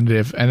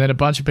representative. And then a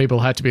bunch of people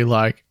had to be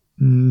like,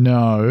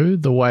 no,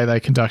 the way they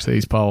conduct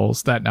these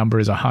polls, that number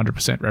is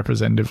 100%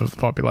 representative of the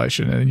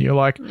population. And you're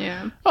like,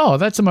 oh,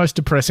 that's the most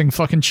depressing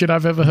fucking shit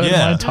I've ever heard in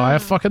my entire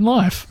fucking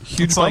life.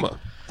 Huge It's like, bummer.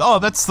 oh,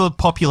 that's the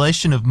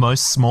population of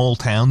most small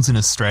towns in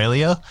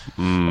Australia.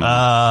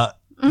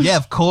 Yeah,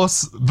 of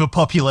course, the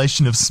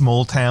population of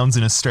small towns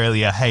in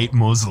Australia hate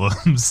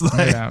Muslims.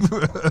 Like, Yeah.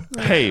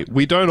 Hey,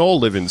 we don't all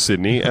live in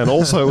Sydney, and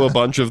also a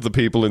bunch of the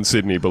people in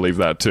Sydney believe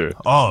that too.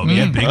 oh,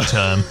 yeah, big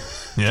time.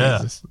 Yeah,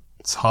 Jesus.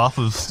 it's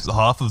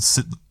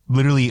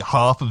literally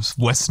half of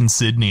Western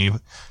Sydney.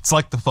 It's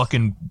like the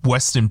fucking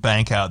Western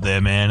Bank out there,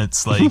 man.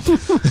 It's like,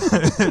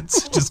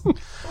 it's just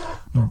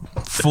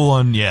full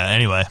on. Yeah,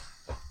 anyway.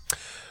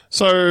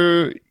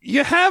 So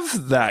you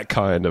have that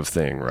kind of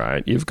thing,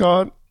 right? You've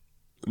got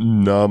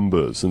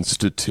numbers and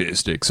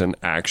statistics and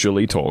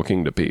actually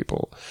talking to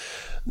people.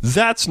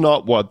 That's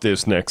not what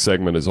this next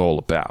segment is all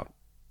about.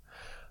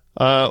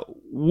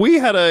 We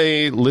had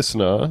a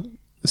listener,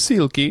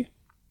 Silky,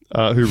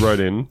 who wrote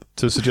in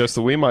to suggest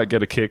that we might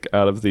get a kick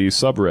out of the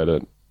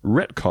subreddit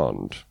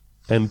Retconned.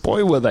 And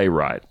boy, were they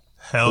right.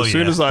 Hell As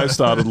soon as I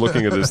started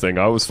looking at this thing,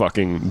 I was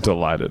fucking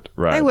delighted,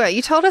 right? They were.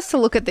 You told us to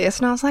look at this,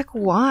 and I was like,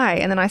 why?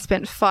 And then I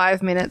spent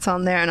 5 minutes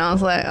on there, and I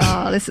was like,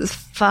 oh, this is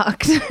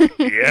fucked.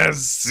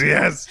 Yes.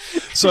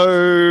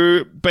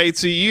 So,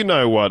 Batesy, you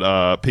know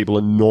what people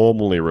are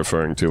normally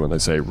referring to when they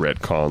say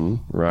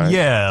retcon, right?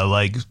 Yeah,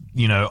 like,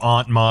 you know,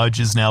 Aunt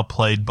Marge is now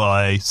played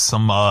by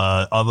some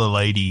other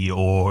lady,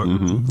 or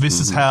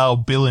this is how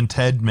Bill and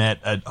Ted met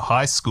at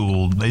high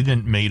school. They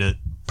didn't meet at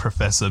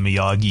Professor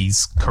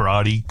Miyagi's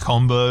karate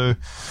combo.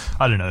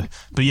 I don't know.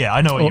 But yeah,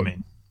 I know what you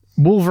mean.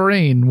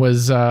 Wolverine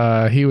was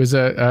he was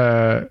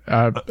a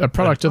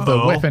product of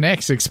the Weapon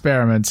X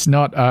experiments,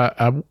 not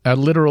a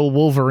literal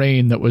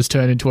Wolverine that was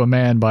turned into a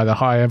man by the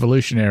High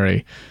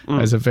Evolutionary,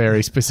 as a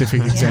very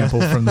specific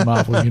example from the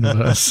Marvel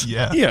universe.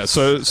 Yeah,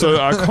 so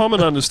our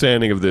common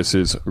understanding of this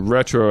is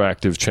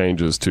retroactive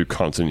changes to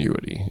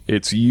continuity.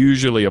 It's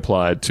usually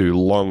applied to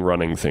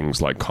long-running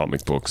things like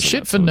comic books. and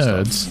Shit that for sort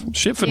of nerds. stuff.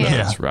 Shit for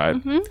nerds,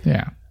 right?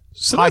 Yeah.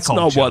 So High that's not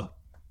culture. what...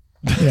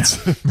 Yeah.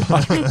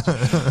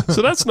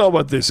 So that's not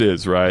what this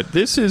is, right?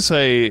 This is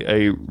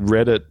a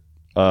Reddit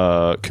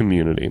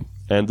community.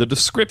 and the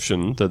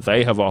description that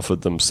they have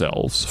offered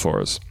themselves for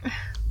us.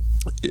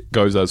 It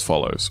goes as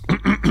follows.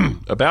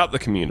 About the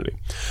community.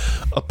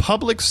 A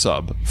public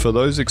sub for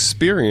those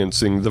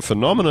experiencing the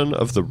phenomenon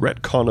of the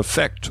retcon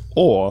effect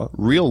or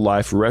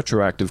real-life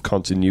retroactive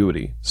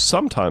continuity,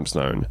 sometimes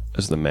known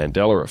as the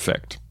Mandela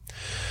effect.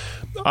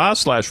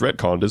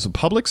 r/retconned is a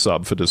public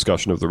sub for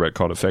discussion of the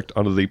retcon effect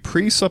under the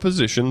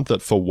presupposition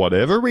that for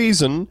whatever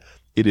reason,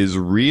 it is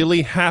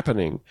really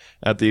happening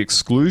at the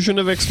exclusion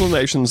of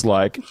explanations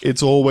like,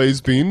 it's always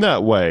been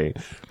that way.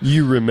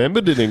 You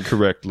remembered it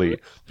incorrectly.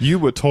 You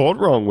were taught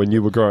wrong when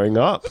you were growing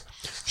up.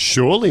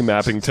 Surely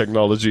mapping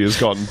technology has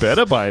gotten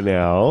better by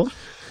now.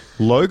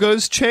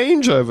 Logos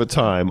change over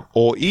time.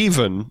 Or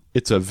even,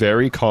 it's a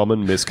very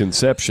common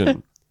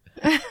misconception.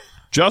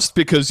 Just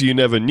because you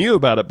never knew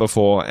about it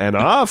before and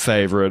our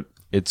favorite,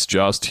 it's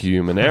just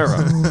human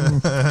error.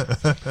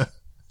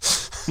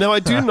 Now,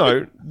 I do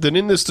note that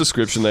in this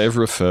description, they have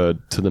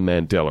referred to the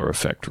Mandela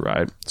effect,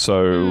 right?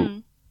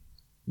 So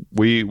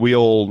we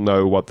all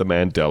know what the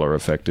Mandela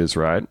effect is,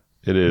 right?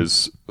 It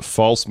is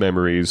false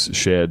memories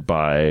shared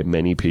by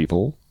many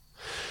people.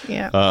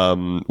 Yeah.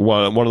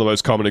 One of the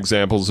most common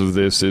examples of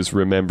this is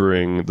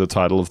remembering the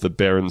title of the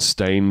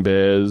Berenstain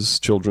Bears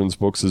children's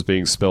books as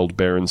being spelled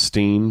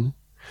Berenstein.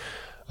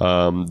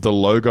 The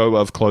logo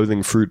of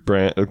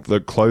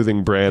the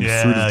clothing brand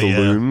Fruit of the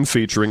Loom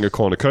featuring a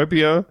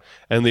cornucopia,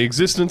 and the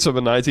existence of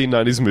a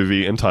 1990s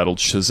movie entitled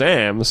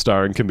Shazam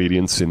starring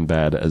comedian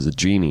Sinbad as a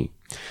genie.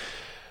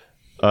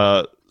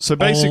 So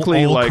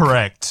basically, all like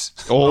correct,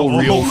 all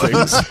real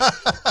things.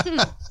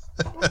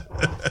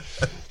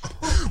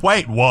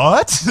 Wait,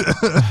 what?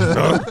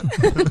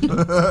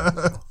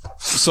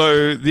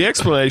 So the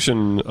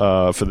explanation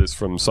for this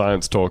from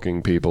science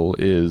talking people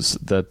is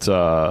that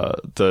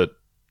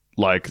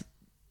like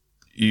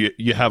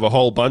you have a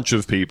whole bunch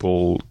of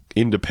people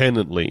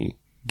independently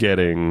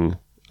getting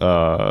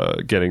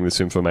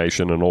this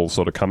information and all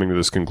sort of coming to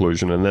this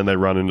conclusion, and then they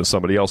run into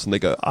somebody else and they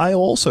go, I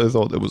also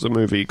thought there was a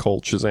movie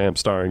called Shazam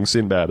starring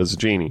Sinbad as a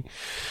genie.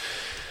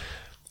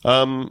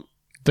 That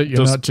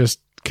you're not just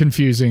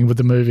confusing with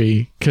the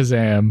movie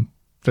Kazam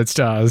that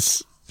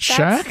stars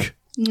Shaq?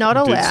 Not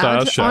Did star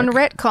allowed Shaq. on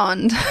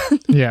retconned.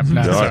 Yeah,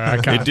 no, sorry, I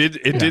can't.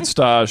 It did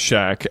star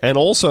Shaq, and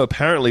also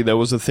apparently there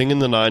was a thing in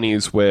the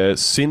 90s where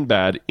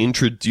Sinbad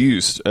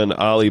introduced an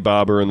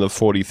Alibaba and the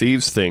 40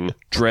 Thieves thing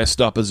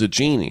dressed up as a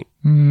genie.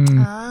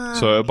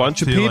 So a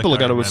bunch of Feel people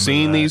like are I going to have remember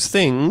seen that. these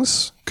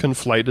things,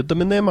 conflated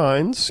them in their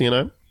minds, you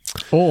know.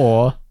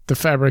 Or the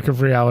fabric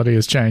of reality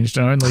has changed,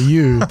 and only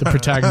you, the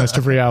protagonist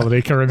of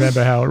reality, can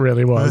remember how it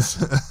really was.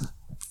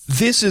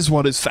 This is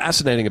what is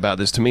fascinating about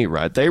this to me,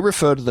 right? They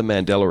refer to the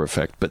Mandela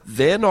effect, but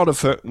they're not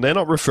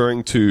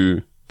referring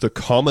to the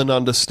common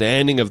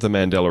understanding of the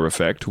Mandela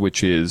effect,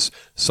 which is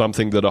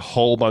something that a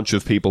whole bunch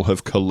of people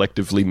have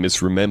collectively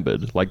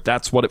misremembered. Like,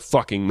 that's what it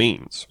fucking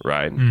means,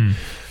 right?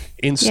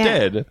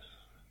 Instead,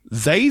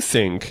 they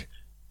think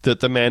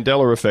that the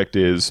Mandela effect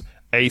is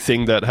a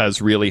thing that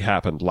has really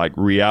happened, like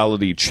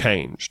reality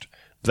changed.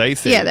 They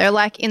think Yeah, they're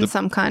like in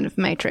some kind of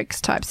Matrix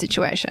type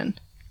situation.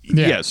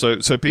 Yeah, so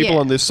people Yeah.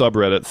 on this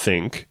subreddit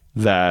think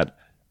that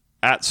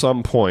at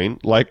some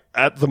point, like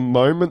at the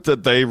moment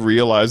that they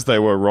realize they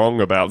were wrong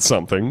about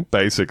something,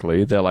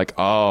 basically, they're like,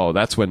 oh,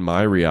 that's when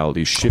my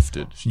reality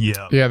shifted.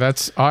 Yeah. Yeah,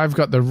 I've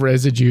got the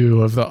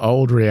residue of the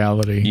old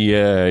reality.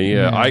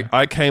 Yeah.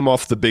 I came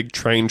off the big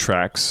train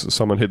tracks,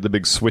 someone hit the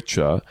big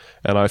switcher,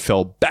 and I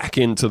fell back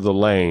into the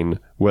lane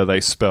where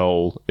they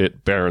spell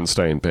it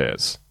Berenstain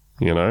Bears,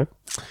 you know?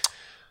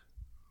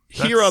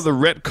 Here are the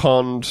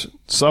retconned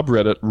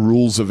subreddit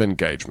rules of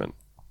engagement.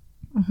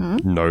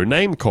 No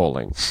name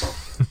calling.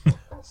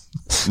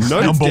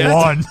 No Number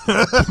one.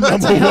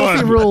 That's a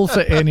healthy rule for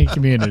any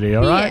community,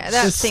 all right? Yeah,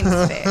 that Just seems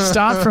fair.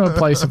 start from a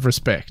place of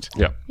respect.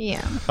 Yeah.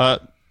 Yeah.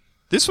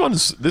 This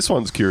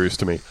one's curious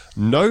to me.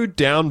 No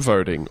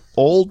downvoting.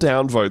 All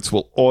downvotes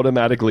will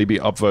automatically be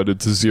upvoted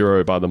to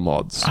 0 by the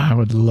mods. I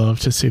would love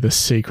to see the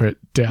secret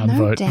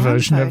downvote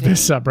version of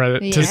this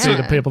subreddit to see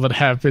the Yeah. people that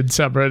have been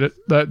downvoted.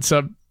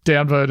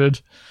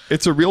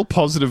 It's a real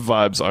positive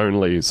vibes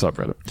only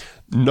subreddit.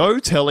 No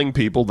telling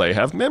people they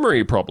have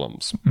memory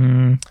problems.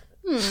 No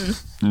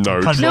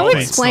No telling.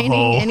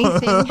 explaining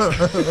anything.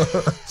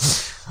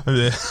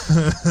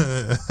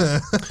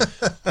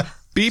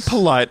 Be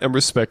polite and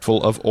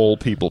respectful of all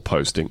people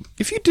posting.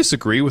 If you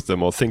disagree with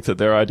them or think that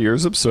their idea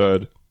is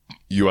absurd,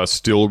 you are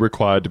still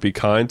required to be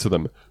kind to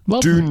them.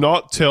 Lovely. Do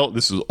not tell,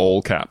 this is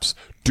all caps,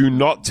 do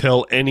not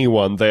tell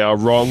anyone they are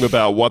wrong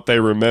about what they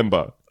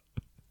remember.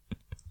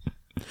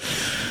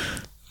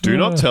 Do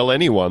not tell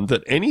anyone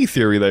that any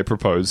theory they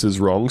propose is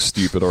wrong,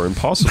 stupid, or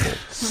impossible.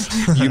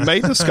 You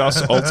may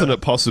discuss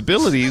alternate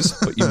possibilities,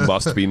 but you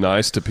must be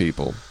nice to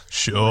people.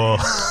 Sure.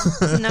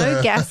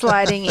 No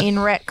gaslighting in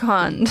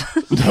retconned.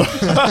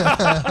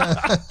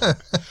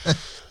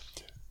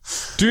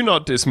 Do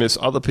not dismiss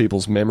other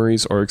people's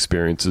memories or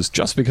experiences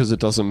just because it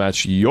doesn't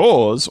match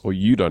yours or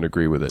you don't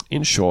agree with it.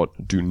 In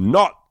short, do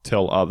not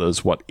tell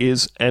others what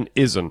is and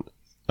isn't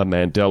a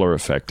Mandela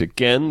effect.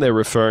 Again, they're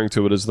referring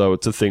to it as though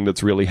it's a thing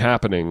that's really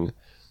happening,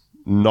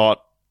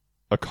 not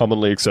a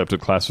commonly accepted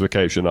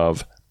classification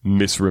of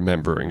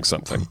misremembering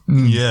something.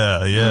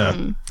 Yeah,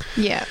 yeah.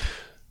 Yeah.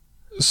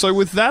 So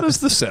with that as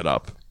the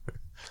setup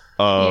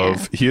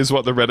of here's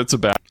what the Reddit's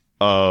about,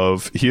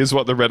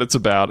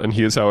 and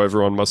here's how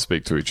everyone must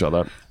speak to each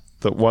other,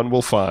 that one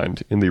will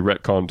find in the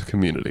retconned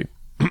community.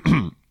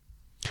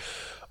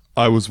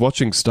 I was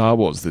watching Star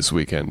Wars this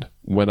weekend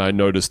when I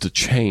noticed a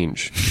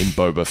change in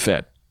Boba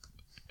Fett.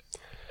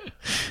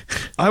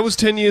 I was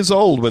 10 years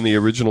old when the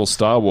original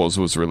Star Wars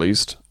was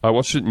released. I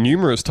watched it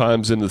numerous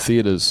times in the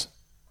theaters.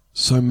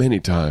 So many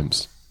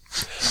times.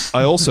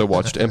 I also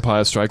watched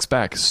Empire Strikes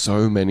Back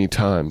so many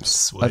times.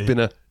 Sweet. I've been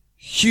a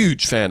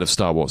huge fan of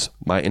Star Wars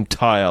my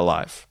entire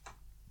life.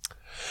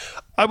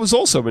 I was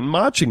also in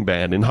marching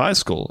band in high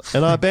school,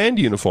 and our band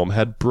uniform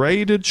had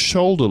braided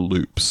shoulder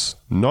loops.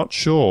 Not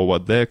sure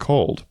what they're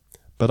called,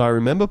 but I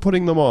remember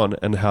putting them on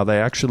and how they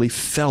actually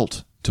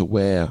felt to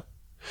wear.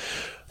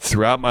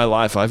 Throughout my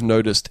life, I've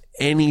noticed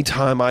any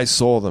time I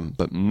saw them,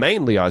 but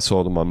mainly I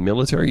saw them on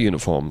military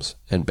uniforms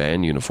and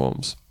band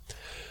uniforms.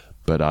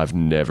 But I've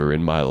never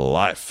in my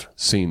life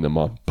seen them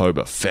on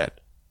Boba Fett.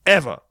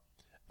 Ever.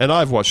 And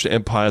I've watched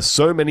Empire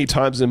so many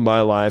times in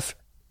my life,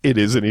 it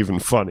isn't even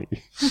funny.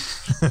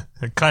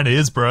 It kind of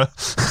is, bro.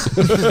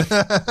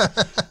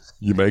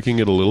 You're making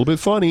it a little bit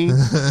funny.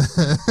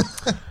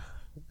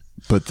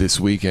 But this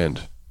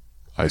weekend,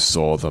 I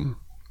saw them.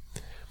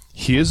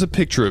 Here's a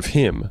picture of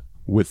him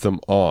with them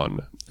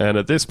on. And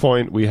at this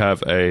point, we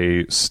have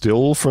a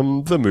still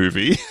from the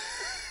movie.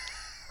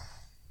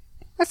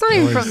 That's not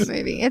even from the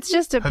movie. It's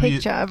just a Have you-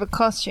 picture of a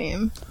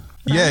costume.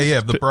 Yeah,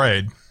 the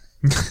braid.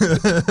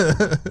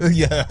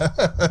 Yeah.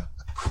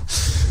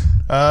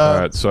 All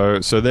right, so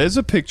there's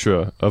a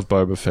picture of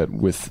Boba Fett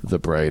with the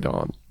braid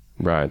on,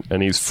 right?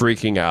 And he's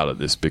freaking out at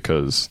this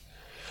because,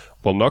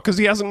 well, not because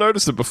he hasn't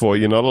noticed it before.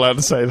 You're not allowed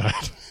to say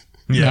that.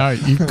 Yeah. No,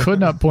 you could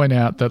not point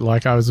out that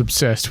like I was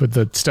obsessed with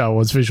the Star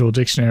Wars visual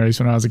dictionaries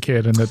when I was a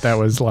kid, and that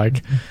was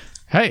like,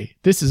 hey,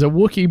 this is a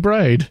Wookiee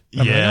braid.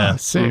 I'm Yeah. like, oh,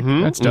 sick.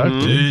 That's dope,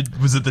 dude.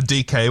 Dude, was it the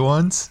DK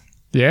ones?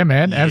 Yeah,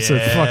 man,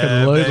 absolutely, Yeah,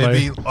 fucking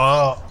baby.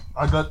 Oh,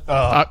 I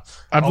got.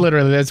 I've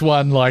literally, there's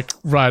one like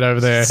right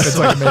over there. It's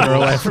like a meter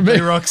away from me.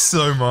 They rock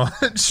so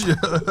much.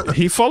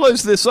 He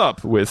follows this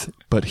up with,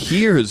 but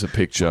here is a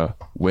picture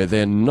where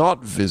they're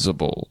not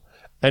visible.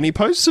 And he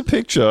posts a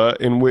picture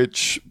in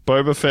which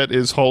Boba Fett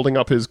is holding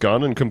up his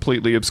gun and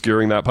completely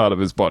obscuring that part of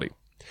his body.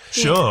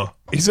 Sure.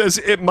 He says,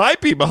 it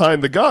might be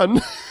behind the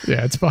gun.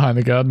 Yeah, it's behind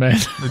the gun, man. Yeah,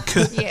 I've it's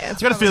got a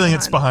probably feeling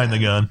it's behind behind the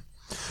gun.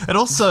 And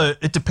also,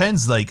 it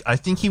depends. Like, I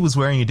think he was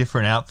wearing a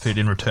different outfit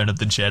in Return of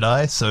the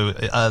Jedi. So,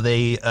 are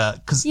they?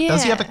 Because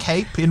does he have a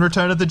cape in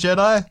Return of the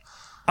Jedi?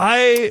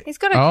 He's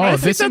got a Oh, cape.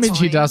 this That's image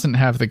he fine. doesn't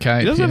have the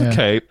cape. He doesn't have a yeah.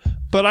 cape,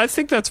 but I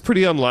think that's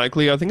pretty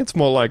unlikely. I think it's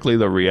more likely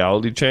the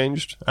reality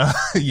changed.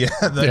 Yeah,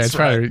 that's it's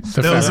probably right.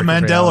 the There was a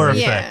fabric of Mandela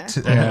reality.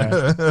 effect.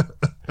 Yeah.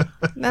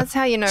 That's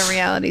how you know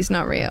reality's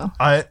not real.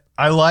 I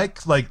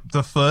like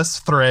the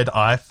first thread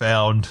I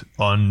found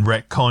on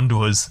Retconned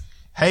was,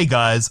 "Hey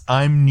guys,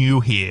 I'm new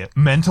here.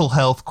 Mental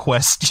health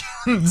questions."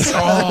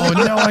 Oh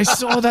no, I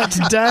saw that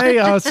today.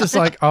 I was just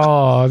like,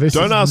 oh, this.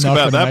 Don't is ask not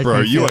about gonna that, make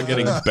bro. me You feel- are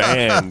getting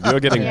banned. You're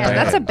getting Yeah, banned.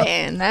 that's a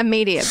ban. An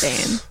immediate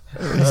ban.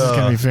 This is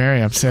going to be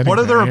very upsetting. What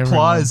are the for everyone.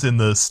 replies in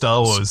the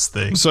Star Wars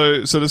thing?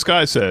 So this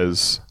guy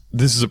says,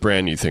 this is a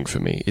brand new thing for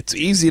me. It's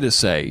easy to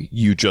say,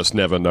 you just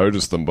never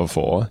noticed them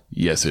before.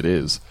 Yes, it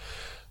is.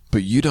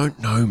 But you don't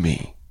know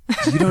me.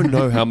 You don't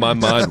know how my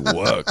mind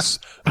works,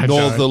 nor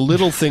don't. the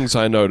little things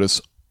I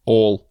notice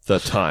all the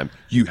time.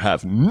 You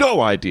have no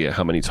idea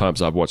how many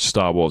times I've watched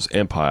Star Wars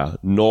Empire,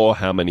 nor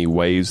how many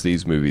ways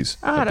these movies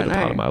have been don't a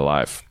part know. of my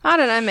life. I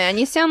don't know, man.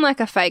 You sound like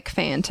a fake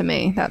fan to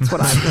me. That's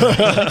what I'm saying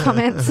in the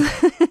comments.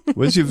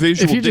 Where's your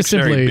visual you just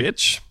dictionary, simply-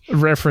 bitch?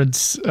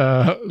 Reference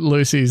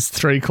Lucy's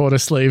 3/4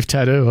 sleeve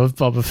tattoo of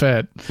Boba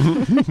Fett.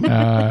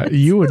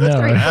 You would know.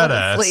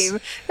 Badass.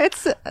 Sleeve.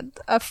 It's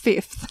a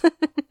fifth.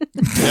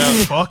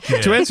 Fuck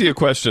yeah. To answer your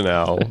question,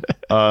 Al,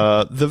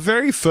 the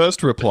very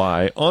first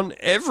reply on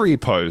every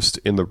post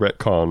in the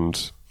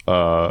retconned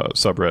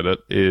subreddit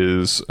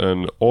is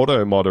an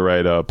auto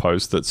moderator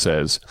post that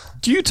says,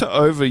 due to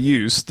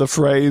overuse, the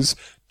phrase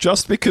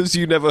 "just because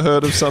you never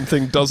heard of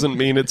something doesn't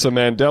mean it's a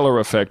Mandela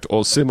effect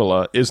or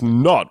similar" is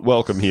not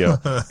welcome here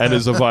and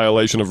is a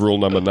violation of rule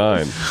number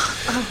 9.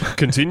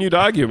 Continued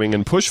arguing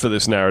and push for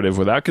this narrative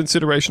without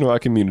consideration of our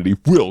community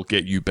will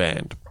get you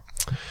banned.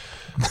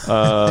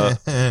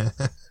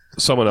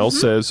 Someone else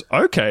says,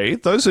 okay,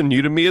 those are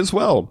new to me as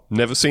well.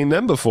 Never seen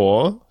them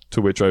before.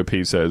 To which OP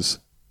says,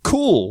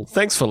 cool,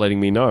 thanks for letting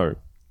me know.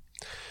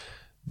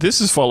 This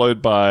is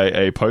followed by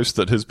a post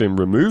that has been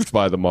removed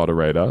by the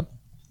moderator.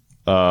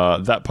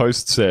 That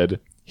post said,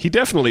 he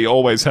definitely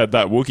always had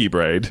that Wookiee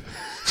braid.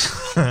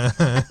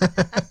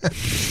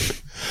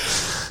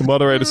 The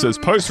moderator says,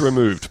 post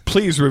removed.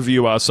 Please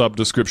review our sub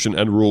description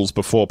and rules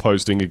before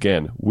posting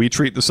again. We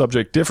treat the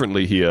subject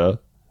differently here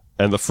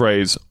and the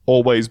phrase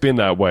 "always been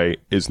that way"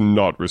 is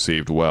not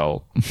received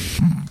well.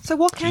 So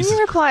what can you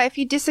reply if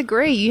you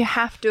disagree? You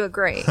have to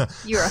agree.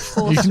 You're a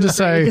force You can to just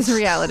agree say, with this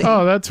reality.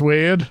 "Oh, that's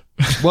weird."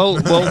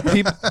 Well,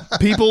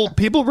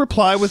 people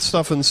reply with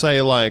stuff and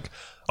say like,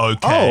 Okay.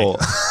 "Oh,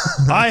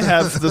 I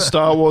have the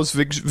Star Wars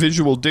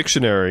visual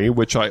dictionary,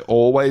 which I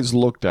always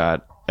looked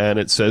at, and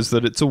it says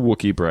that it's a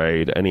Wookiee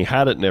braid, and he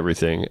had it and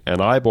everything,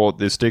 and I bought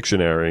this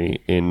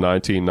dictionary in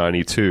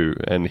 1992,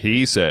 and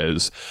he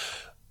says,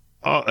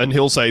 and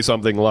he'll say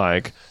something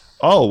like,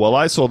 oh, well,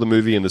 I saw the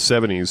movie in the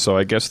 70s, so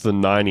I guess the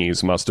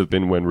 90s must have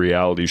been when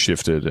reality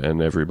shifted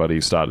and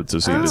everybody started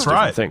to see this different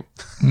right. thing.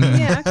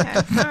 Yeah, okay.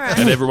 All right.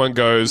 And everyone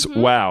goes,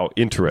 wow,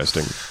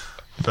 interesting.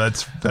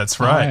 That's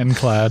right.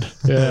 Ironclad.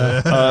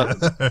 Yeah.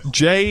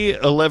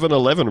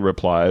 J1111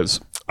 replies,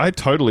 I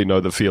totally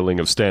know the feeling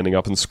of standing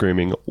up and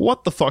screaming,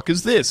 what the fuck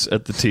is this,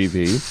 at the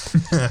TV.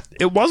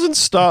 It wasn't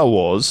Star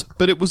Wars,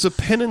 but it was a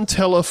Penn and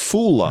Teller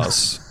fool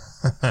us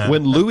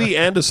when Louis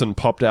Anderson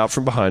popped out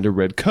from behind a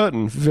red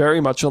curtain,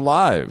 very much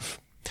alive.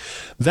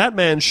 That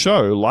man's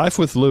show, Life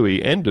with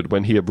Louis, ended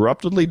when he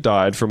abruptly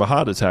died from a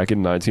heart attack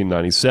in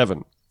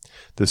 1997.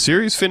 The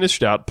series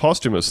finished out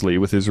posthumously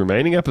with his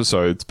remaining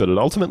episodes, but it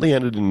ultimately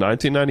ended in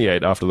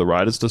 1998 after the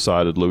writers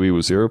decided Louis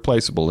was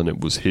irreplaceable and it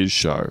was his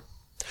show.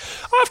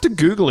 After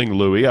Googling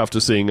Louis after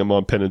seeing him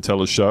on Penn and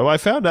Teller's show, I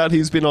found out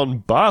he's been on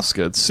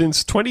Baskets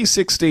since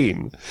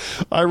 2016.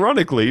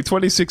 Ironically,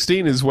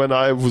 2016 is when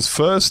I was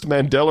first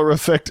Mandela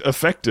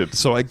affected,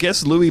 so I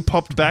guess Louis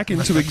popped back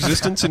into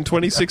existence in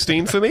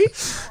 2016 for me?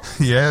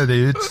 Yeah,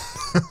 dude.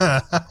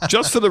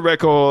 Just for the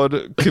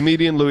record,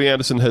 comedian Louis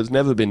Anderson has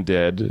never been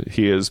dead.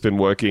 He has been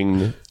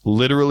working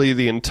literally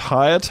the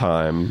entire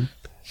time.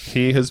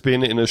 He has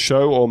been in a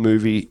show or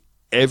movie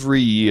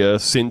every year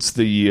since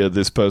the year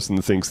this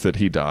person thinks that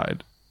he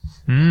died.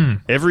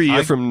 Every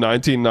year from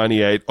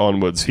 1998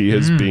 onwards, he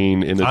has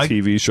been in a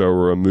TV show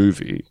or a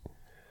movie.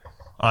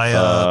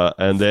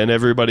 And then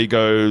everybody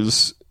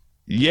goes,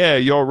 yeah,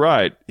 you're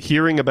right.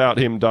 Hearing about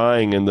him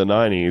dying in the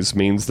 90s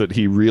means that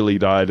he really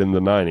died in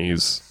the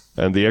 90s.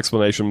 And the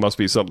explanation must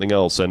be something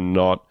else and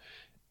not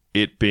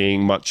it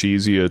being much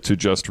easier to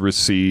just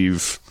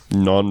receive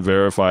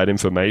non-verified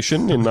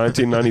information in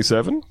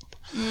 1997.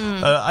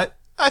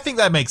 I think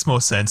that makes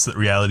more sense that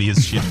reality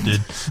has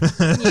shifted.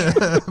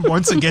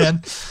 Once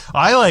again,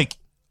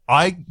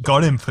 I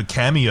got him for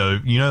Cameo.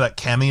 You know that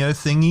Cameo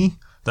thingy?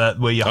 That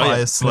where you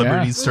hire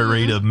celebrities to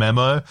read a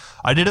memo?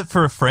 I did it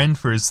for a friend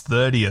for his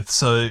 30th.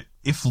 So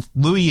if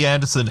Louis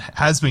Anderson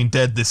has been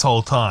dead this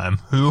whole time,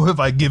 who have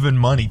I given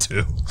money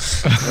to?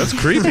 That's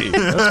creepy.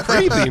 That's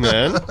creepy,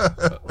 man.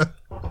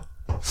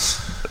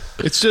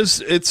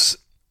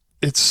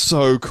 It's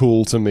so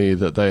cool to me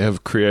that they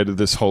have created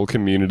this whole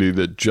community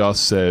that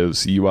just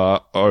says you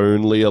are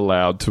only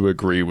allowed to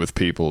agree with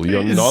people.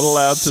 You're not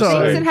allowed to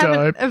say... Things that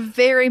have a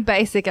very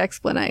basic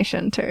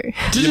explanation too.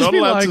 You're not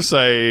allowed to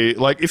say...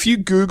 Like, if you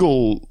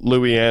Google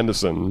Louis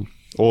Anderson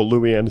or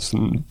Louis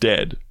Anderson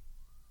dead,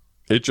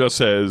 it just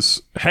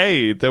says,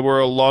 hey, there were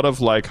a lot of,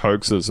 like,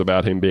 hoaxes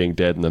about him being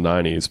dead in the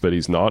 90s, but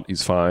he's not.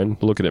 He's fine.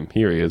 Look at him.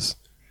 Here he is.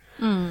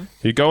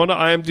 You go onto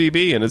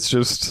IMDb and it's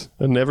just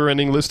a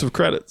never-ending list of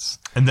credits.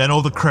 And then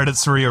all the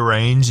credits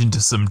rearrange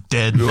into some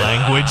dead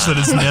language that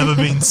has never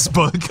been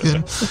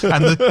spoken.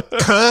 And the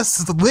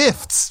curse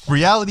lifts.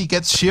 Reality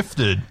gets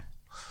shifted.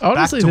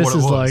 Honestly, back to this what it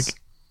is was. like,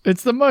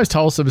 it's the most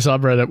wholesome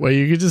subreddit where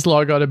you could just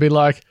log on and be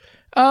like,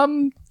 I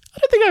don't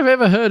think I've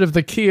ever heard of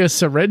the Kia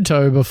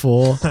Sorrento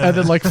before. And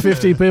then like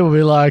 50 people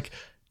be like,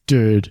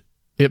 dude,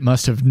 it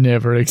must have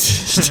never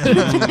existed.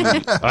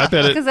 I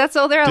bet it Because that's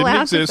all they're didn't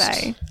allowed to exist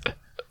say.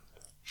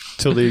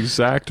 till the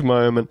exact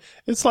moment.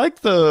 It's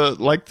like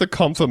the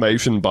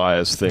confirmation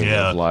bias thing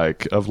Yeah.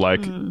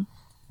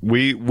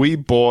 we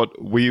bought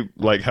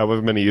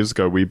however many years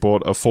ago we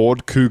bought a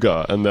Ford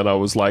Cougar, and then I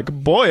was like,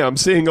 boy, I'm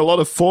seeing a lot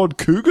of Ford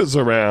Cougars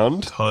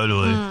around.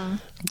 Totally.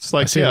 It's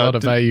like I see a lot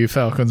of AU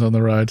Falcons on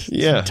the road.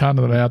 There's Yeah. a ton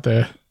of them out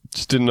there.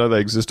 just didn't know they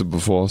existed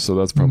before, so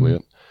that's probably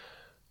it.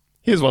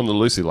 Here's one that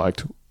Lucy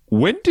liked.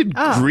 When did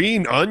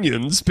green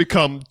onions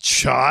become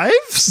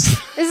chives?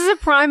 This is a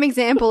prime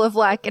example of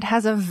like it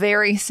has a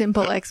very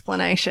simple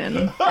explanation,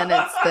 and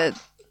it's that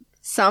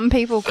some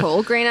people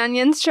call green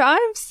onions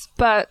chives,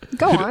 but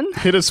go on.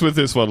 Hit us with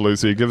this one,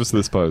 Lucy. Give us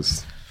this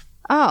post.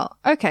 Oh,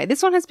 okay.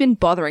 This one has been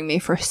bothering me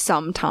for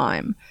some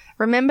time.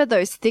 Remember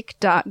those thick,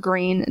 dark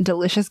green,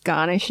 delicious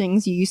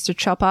garnishings you used to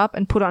chop up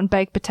and put on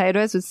baked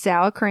potatoes with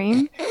sour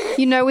cream?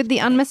 You know, with the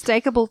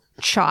unmistakable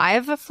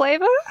chive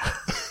flavor?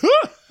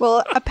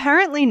 Well,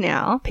 apparently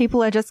now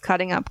people are just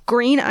cutting up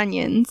green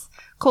onions,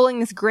 calling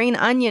this green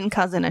onion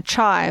cousin a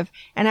chive,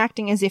 and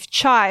acting as if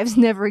chives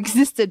never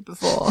existed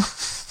before.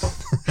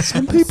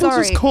 Some people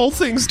Sorry. just call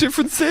things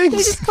different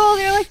things.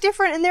 They're like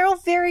different, and they're all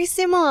very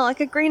similar.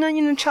 Like a green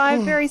onion and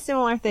chive, very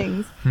similar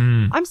things.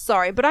 I'm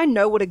sorry, but I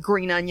know what a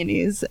green onion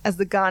is, as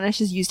the garnish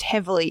is used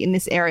heavily in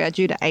this area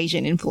due to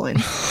Asian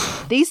influence.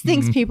 These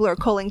things people are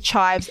calling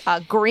chives are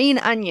green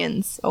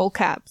onions, all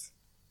caps.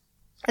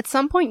 At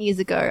some point years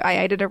ago, I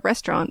ate at a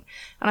restaurant,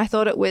 and I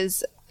thought it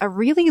was a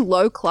really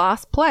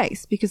low-class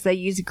place because they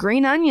use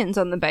green onions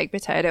on the baked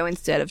potato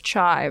instead of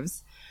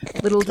chives.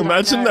 Little did I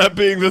Imagine know. that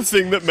being the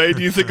thing that made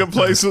you think a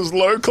place was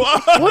low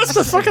class. What's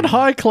the fucking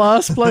high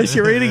class place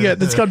you're eating at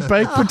that's got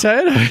baked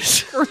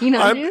potatoes? Green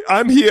onions?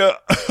 I'm here.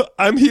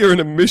 I'm here in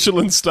a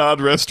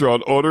Michelin-starred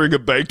restaurant ordering a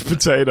baked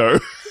potato.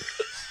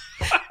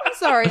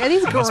 Sorry, are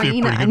these Must be a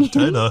green pretty onions?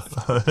 good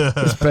potato.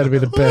 This better be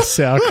the best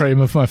sour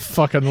cream of my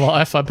fucking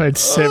life. I paid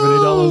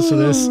 $70 for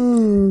this.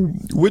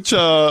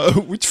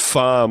 Which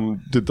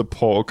farm did the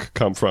pork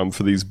come from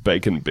for these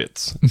bacon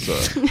bits?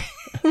 So.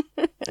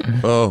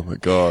 Oh my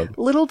god.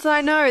 Little did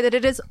I know that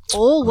it has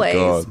always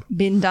God.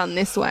 been done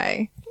this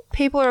way.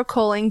 People are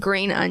calling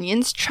green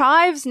onions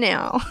chives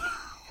now.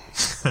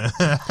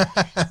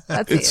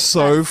 That's It's it.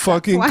 so That's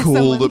fucking why cool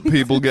someone that thinks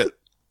people get.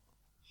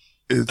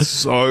 It's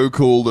so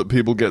cool that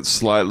people get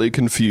slightly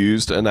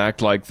confused and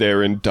act like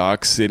they're in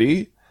Dark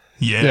City.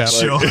 Yeah, Yeah.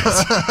 sure.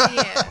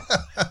 Yeah.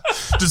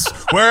 Just,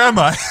 where am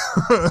I?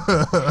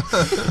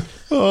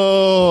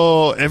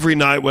 Oh, every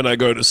night when I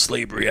go to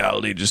sleep,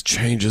 reality just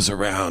changes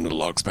around and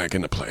locks back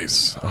into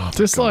place. Oh,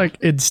 Just like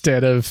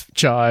instead of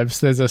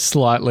chives, there's a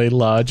slightly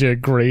larger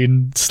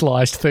green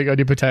sliced thing on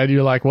your potato.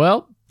 You're like,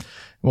 well,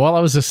 while I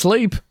was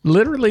asleep,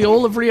 literally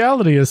all of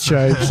reality has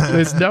changed.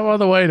 There's no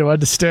other way to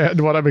understand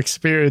what I'm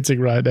experiencing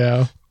right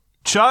now.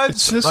 Chives,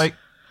 It's just-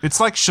 it's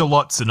like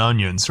shallots and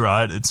onions,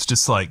 right? It's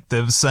just like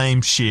they're the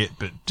same shit,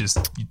 but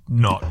just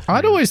not.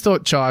 I'd always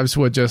thought chives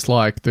were just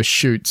like the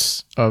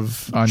shoots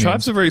of onions.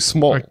 chives are very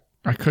small.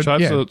 I could,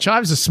 chives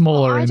chives are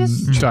smaller I in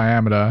just-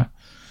 diameter.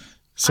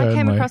 Certainly.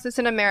 I came across this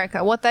in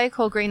America. What they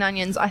call green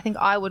onions, I think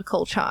I would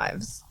call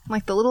chives.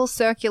 Like the little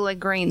circular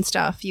green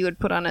stuff you would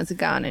put on as a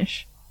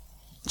garnish.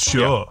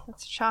 Sure.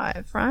 That's a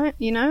chive, right?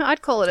 You know,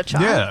 I'd call it a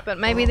chive, Yeah. but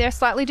maybe they're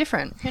slightly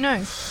different. Who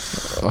knows?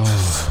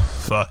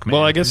 Fuck me.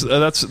 Well, I guess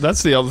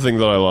that's the other thing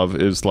that I love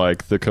is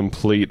like the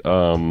complete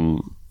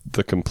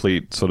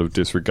sort of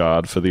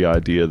disregard for the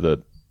idea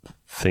that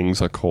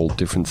things are called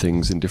different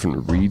things in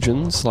different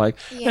regions, like,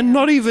 and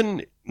not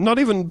even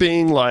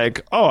being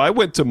like, oh, I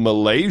went to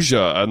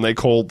Malaysia and they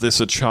called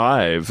this a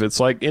chive. It's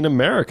like in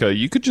America,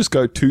 you could just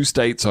go 2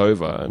 states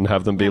over and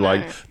have them be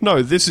like,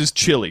 no, this is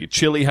chili.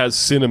 Chili has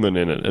cinnamon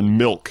in it and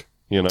milk.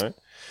 You know.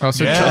 Oh,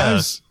 so yeah,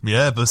 chives,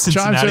 but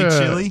Cincinnati chives are-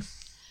 chili.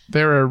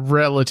 they're a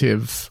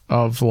relative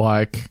of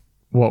like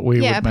what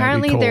we Yeah, would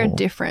apparently maybe call. they're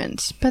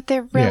different, but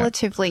they're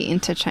relatively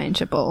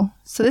interchangeable.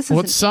 So this is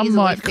What an some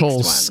easily might fixed call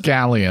one.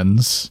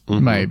 scallions,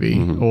 maybe,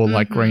 or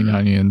like green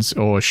onions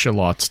or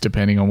shallots,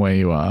 depending on where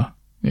you are.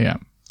 Yeah,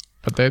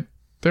 but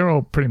they're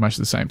all pretty much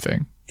the same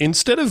thing.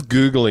 Instead of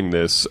Googling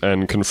this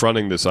and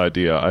confronting this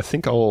idea, I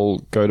think I'll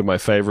go to my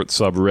favorite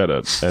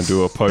subreddit and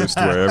do a post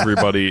where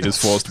everybody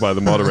is forced by the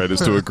moderators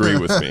to agree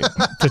with me.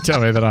 To tell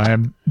me that I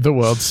am the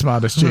world's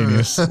smartest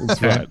genius. That's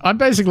right. I'm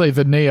basically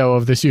the Neo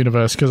of this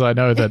universe because I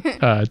know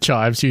that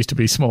chives used to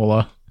be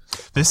smaller.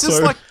 This is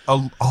like a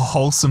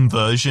wholesome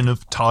version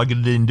of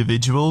targeted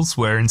individuals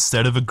where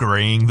instead of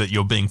agreeing that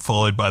you're being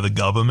followed by the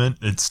government,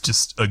 it's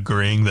just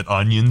agreeing that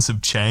onions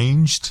have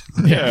changed.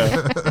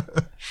 Yeah.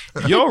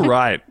 You're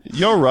right.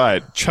 You're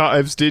right.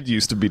 Chives did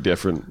used to be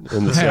different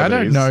in the 70s. Hey, I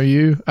don't know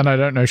you, and I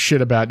don't know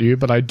shit about you,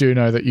 but I do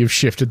know that you've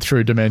shifted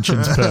through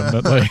dimensions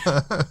permanently.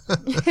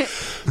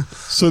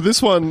 So this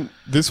one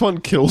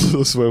killed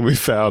us when we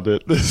found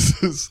it.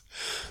 This is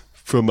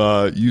from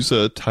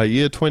user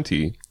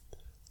Tair20.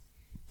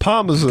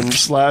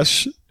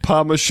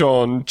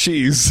 Parmesan/Parmesan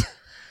cheese.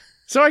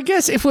 So I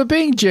guess if we're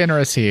being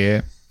generous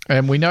here,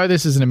 and we know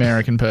this is an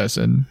American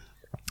person,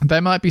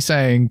 they might be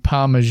saying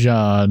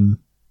Parmesan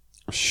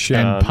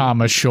and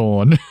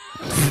Parmesan.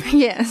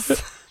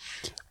 Yes.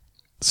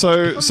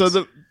 So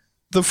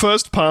the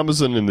first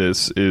parmesan in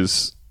this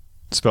is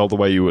spelled the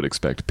way you would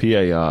expect,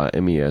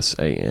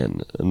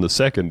 Parmesan, and the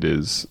second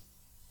is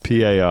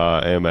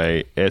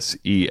Parmasean.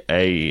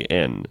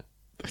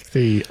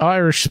 The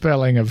Irish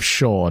spelling of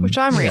Sean. Which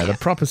I'm Yeah, reading. the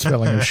proper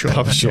spelling of Sean.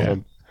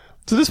 Parmesan.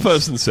 So this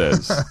person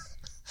says,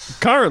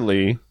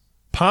 currently,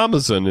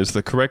 parmesan is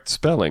the correct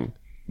spelling,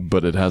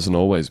 but it hasn't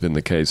always been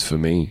the case for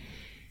me.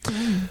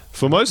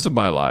 For most of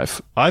my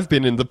life, I've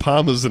been in the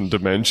Parmesan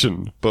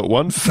dimension, but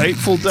one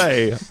fateful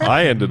day,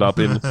 I ended up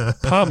in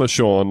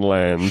Parmesan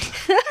land.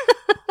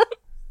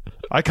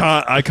 I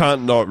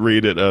can't not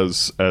read it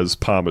as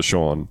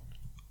Parmesan.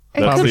 It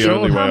That's could the be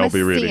only way I'll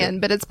be reading Parmesan,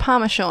 it. but it's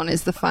Parmesan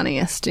is the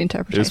funniest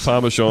interpretation. It's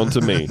Parmesan to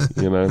me,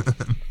 you know.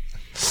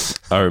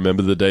 I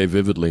remember the day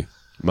vividly.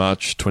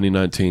 March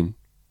 2019.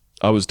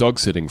 I was dog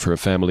sitting for a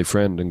family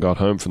friend and got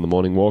home from the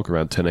morning walk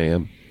around 10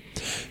 a.m.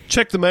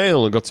 Checked the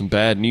mail and got some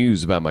bad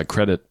news about my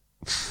credit.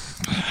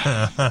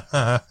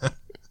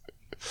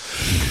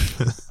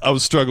 I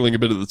was struggling a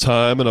bit at the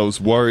time, and I was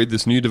worried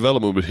this new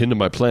development would hinder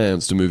my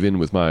plans to move in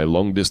with my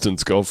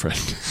long-distance girlfriend.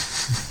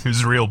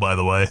 Who's real, by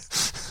the way.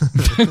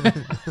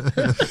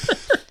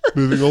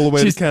 Moving all the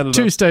way She's to Canada.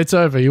 2 states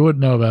over. You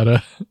wouldn't know about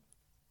her.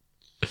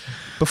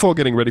 Before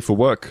getting ready for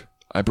work,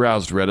 I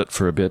browsed Reddit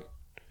for a bit.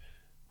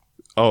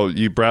 Oh,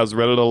 you browse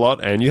Reddit a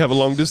lot, and you have a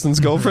long-distance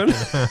girlfriend?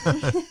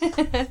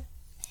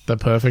 The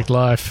perfect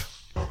life.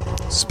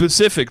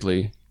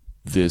 Specifically,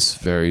 this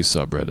very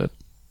subreddit.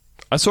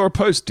 I saw a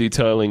post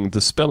detailing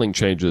the spelling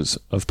changes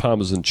of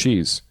Parmesan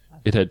cheese.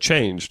 It had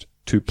changed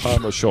to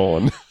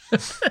Parmesan.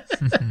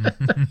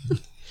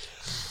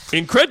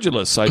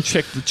 Incredulous, I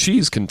checked the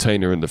cheese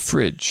container in the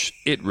fridge.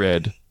 It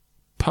read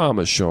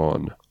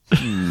Parmesan.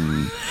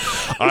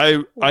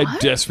 I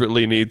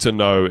desperately need to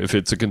know if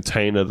it's a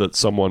container that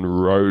someone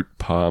wrote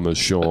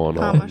Parmesan on.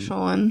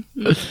 Parmesan.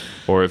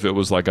 Or if it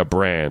was like a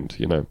brand,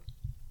 you know.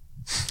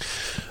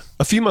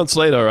 A few months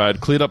later, I had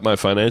cleared up my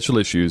financial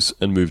issues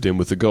and moved in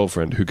with a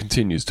girlfriend who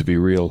continues to be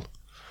real.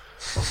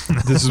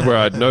 This is where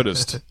I'd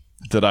noticed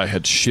that I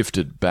had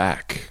shifted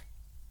back.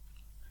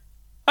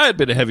 I had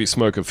been a heavy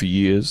smoker for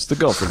years. The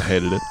girlfriend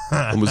hated it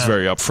and was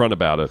very upfront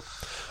about it.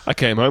 I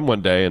came home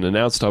one day and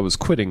announced I was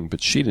quitting,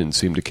 but she didn't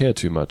seem to care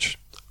too much.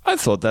 I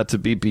thought that to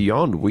be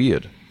beyond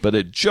weird, but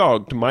it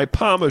jogged my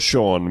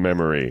Parmesan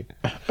memory.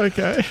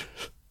 Okay.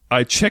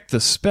 I checked the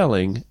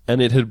spelling,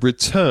 and it had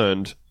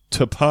returned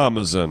to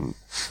Parmesan.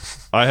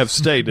 I have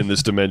stayed in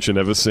this dimension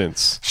ever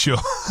since. Sure.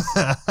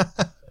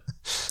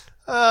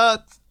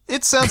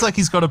 It sounds like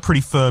he's got a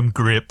pretty firm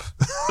grip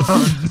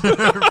on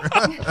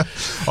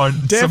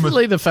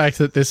Definitely the fact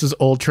that this is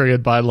all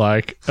triggered by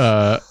like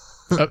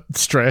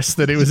stress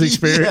that he was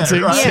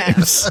experiencing. right.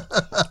 seems-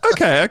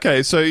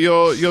 Okay. So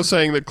you're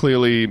saying that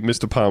clearly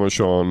Mr.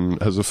 Parmesan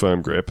has a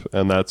firm grip,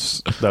 and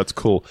that's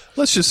cool.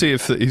 Let's just see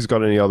if he's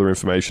got any other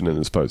information in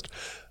this post.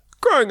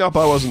 Growing up,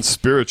 I wasn't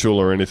spiritual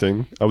or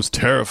anything. I was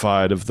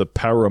terrified of the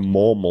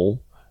paranormal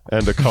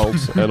and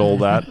occult and all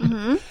that.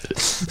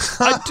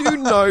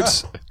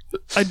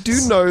 I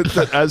do note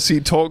that as he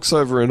talks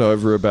over and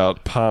over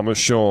about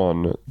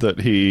Parmesan, that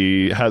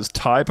he has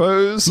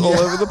typos all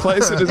over the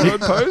place in his own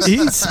post. He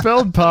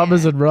spelled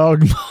Parmesan wrong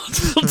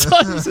multiple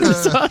times in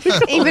his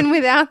article. Even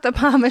without the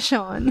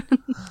Parmesan.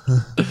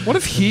 What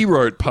if he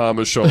wrote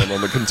Parmesan on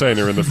the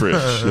container in the fridge?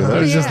 You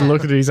know? He's just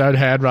looking at his own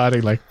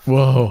handwriting like,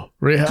 whoa,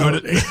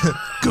 reality.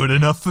 good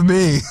enough for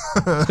me.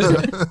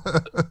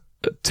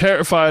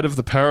 Terrified of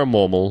the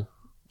paranormal.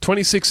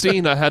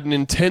 2016, I had an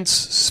intense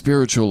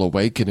spiritual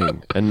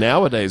awakening, and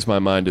nowadays my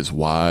mind is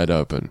wide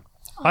open.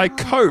 I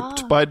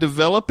coped by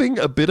developing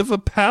a bit of a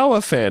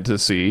power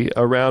fantasy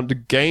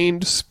around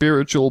gained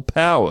spiritual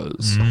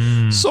powers.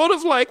 Sort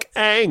of like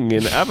Aang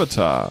in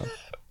Avatar.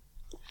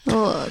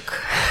 Look.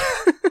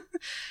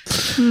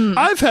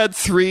 I've had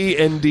 3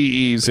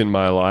 NDEs in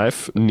my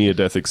life,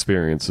 near-death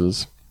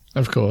experiences,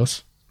 Of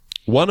course.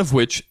 one of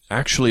which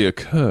actually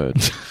occurred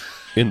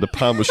in the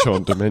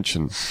Parmesan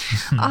dimension.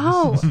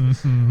 Oh.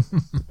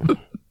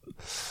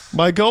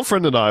 My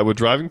girlfriend and I were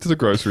driving to the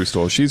grocery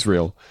store, she's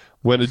real,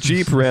 when a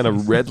Jeep ran a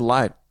red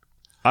light.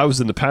 I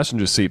was in the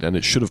passenger seat and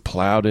it should have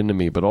plowed into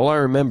me, but all I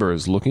remember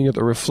is looking at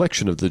the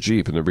reflection of the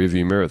Jeep in the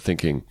rearview mirror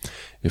thinking,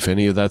 if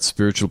any of that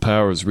spiritual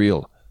power is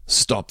real,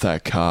 stop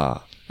that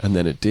car. And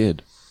then it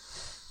did.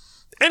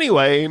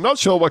 Anyway, not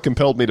sure what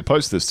compelled me to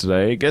post this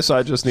today. Guess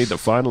I just need to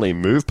finally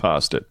move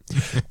past it.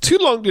 Too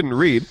long didn't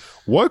read.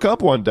 Woke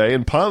up one day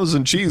and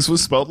Parmesan cheese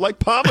was spelled like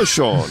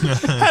Parmesan.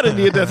 Had a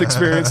near-death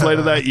experience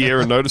later that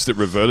year and noticed it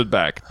reverted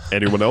back.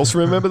 Anyone else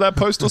remember that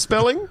postal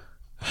spelling?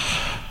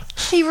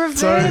 He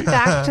reverted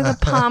back to the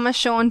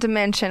Parmesan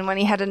dimension when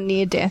he had a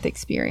near-death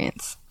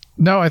experience.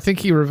 No, I think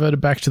he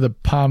reverted back to the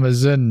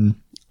Parmesan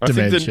I think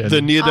dimension.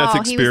 the near-death He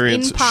was in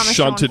experience Parmesan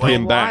shunted for a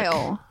him back.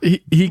 while.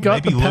 He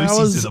got Maybe the powers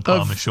Lucy's in the of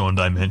Parmesan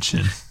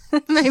dimension.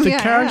 Maybe the I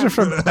character am.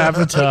 from You guys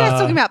talking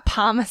Avatar. about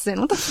Parmesan?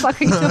 What the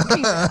fuck are you talking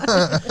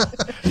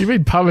about? You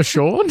mean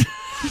Parmesan?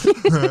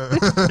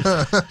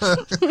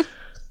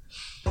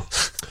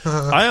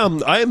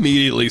 I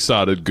immediately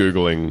started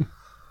Googling,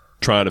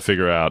 trying to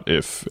figure out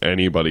if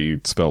anybody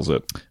spells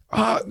it.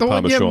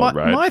 Parmesan, my,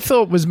 right? my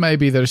thought was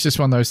maybe that it's just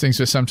one of those things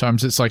where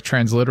sometimes it's like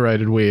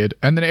transliterated weird,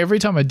 and then every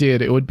time I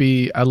did, it would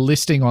be a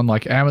listing on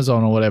like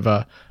Amazon or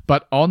whatever,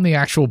 but on the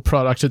actual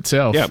product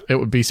itself, Yeah. it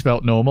would be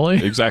spelt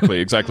normally.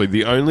 Exactly.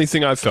 The only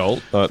thing I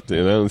felt,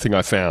 the only thing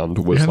I found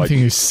was The only like thing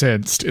you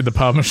sensed in the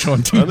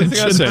Parmesan the only thing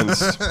I dimension.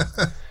 sensed.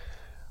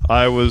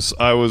 I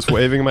was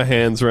waving my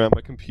hands around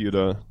my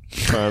computer,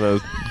 trying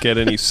to get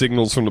any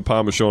signals from the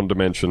Parmesan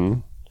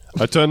dimension.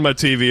 I turned my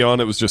TV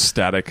on; it was just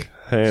static,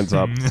 hands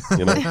up,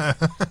 you know.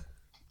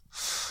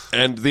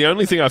 And the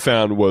only thing I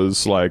found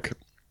was like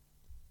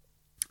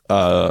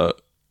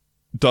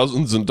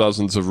dozens and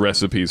dozens of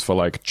recipes for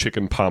like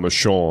chicken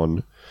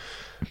Parmesan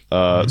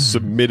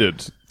submitted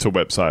to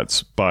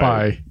websites by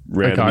by a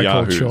random guy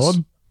called yahoos.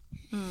 Sean.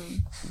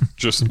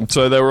 Just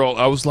so they were all.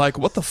 I was like,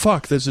 "What the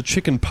fuck?" There's a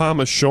chicken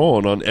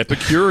Parmesan on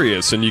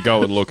Epicurious, and you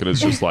go and look, and it's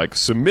just like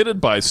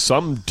submitted by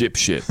some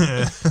dipshit.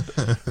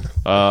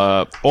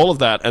 All of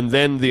that, and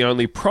then the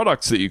only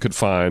products that you could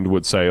find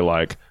would say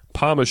like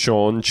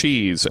Parmesan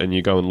cheese, and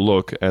you go and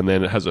look, and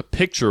then it has a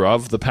picture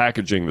of the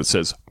packaging that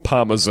says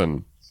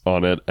Parmesan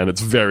on it, and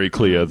it's very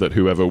clear that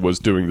whoever was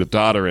doing the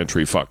data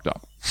entry fucked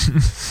up.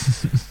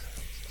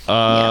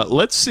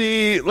 Let's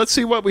see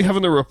what we have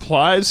in the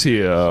replies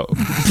here.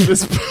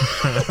 This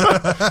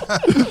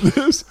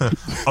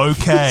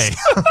Okay.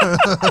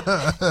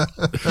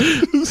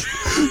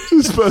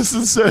 this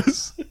person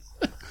says,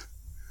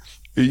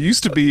 It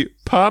used to be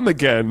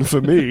Parmesan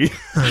for me.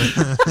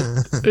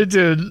 It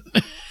didn't.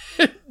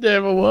 It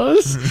never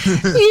was.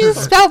 You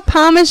just spelled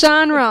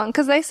Parmesan wrong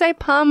because they say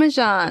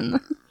Parmesan.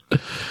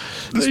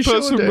 This They sure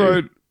person do.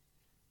 wrote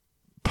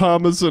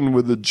Parmesan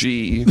with a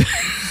G.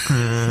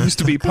 Used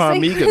to be They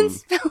Parmesan. couldn't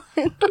spell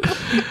it.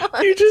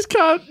 You just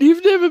can't.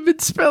 You've never been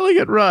spelling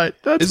it right.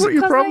 That's Is what it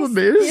your problem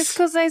It's is.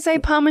 because they say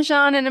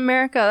Parmesan in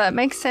America. That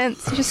makes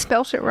sense. You just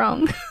spelt it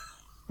wrong.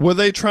 Were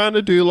they trying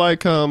to do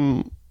like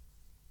Were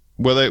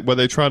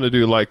they trying to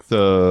do like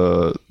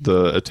the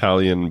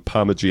Italian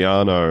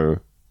Parmigiano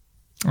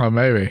Oh,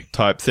 maybe.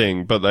 type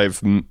thing? But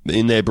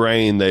in their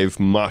brain they've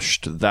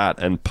mushed that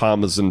and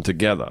Parmesan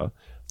together.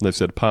 They've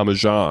said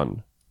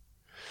Parmesan.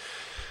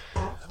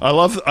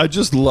 I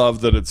just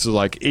love that it's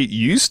like it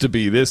used to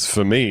be this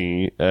for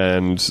me,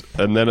 and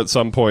then at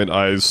some point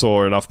I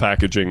saw enough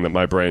packaging that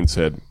my brain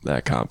said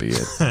that can't be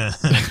it.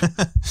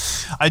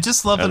 I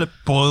just love that it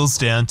boils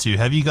down to,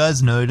 have you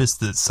guys noticed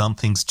that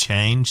something's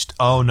changed?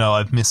 Oh no,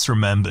 I've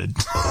misremembered.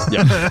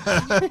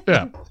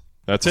 Yeah.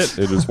 That's it.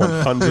 It is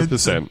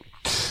 100%.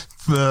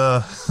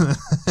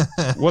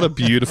 What a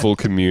beautiful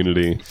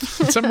community.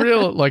 Some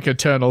real, like,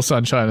 eternal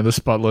sunshine of the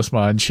spotless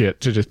mind shit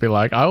to just be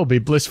like, I will be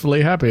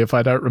blissfully happy if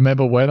I don't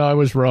remember when I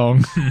was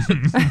wrong.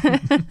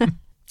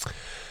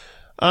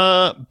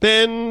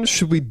 Ben,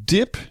 should we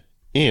dip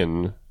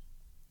in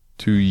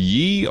to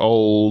ye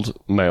old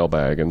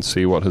mailbag and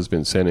see what has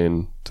been sent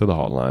in to the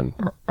hotline?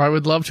 I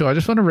would love to. I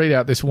just want to read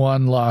out this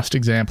one last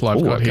example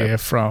I've got okay. here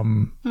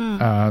from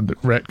the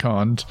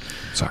Retconned,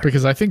 Sorry.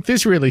 because I think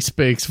this really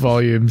speaks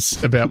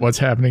volumes about what's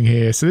happening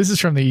here. So this is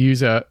from the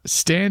user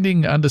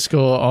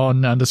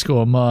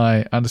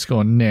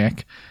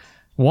standing_on_my_neck.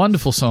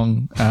 Wonderful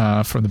song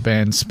from the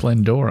band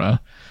Splendora.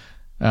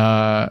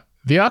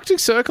 The Arctic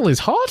Circle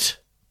is hot.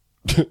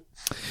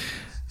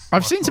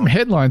 I've seen some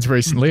headlines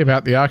recently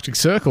about the Arctic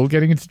Circle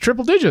getting into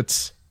triple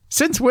digits.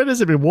 Since when has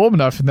it been warm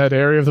enough in that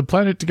area of the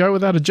planet to go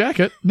without a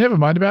jacket? Never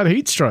mind about a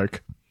heat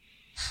stroke.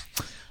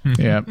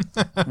 Yeah.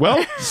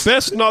 Well,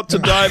 best not to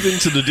dive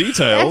into the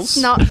details.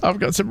 That's not. I've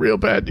got some real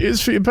bad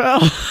news for you, pal.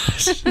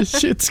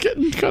 Shit's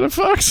getting kind of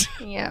fucked.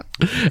 Yeah.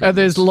 And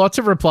there's lots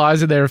of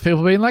replies in there of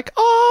people being like,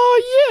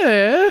 oh,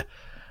 yeah,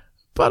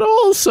 but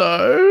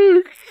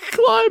also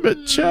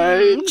climate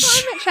change.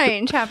 Climate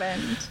change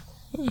happened.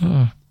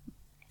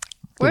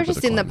 We're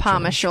just in the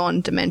Parmesan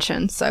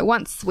dimension. So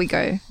once we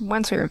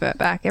revert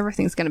back,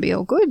 everything's going to be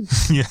all good.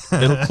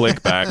 It'll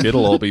click back.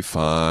 It'll all be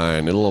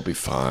fine. It'll all be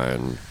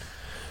fine.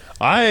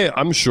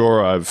 I'm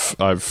sure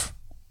I've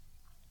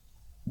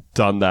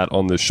done that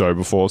on this show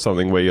before.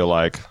 Something where you're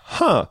like,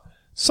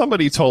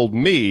 somebody told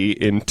me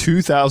in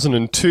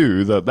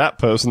 2002 that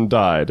person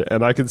died,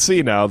 and I can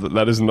see now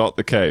that is not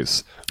the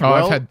case. Oh,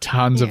 Well, I've had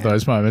tons of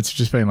those moments of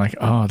just being like,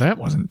 oh, that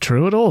wasn't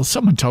true at all.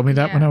 Someone told me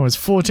that when I was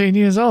 14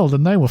 years old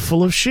and they were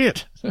full of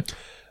shit.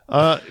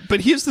 but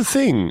here's the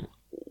thing.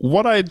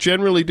 What I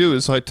generally do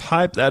is I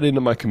type that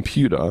into my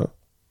computer,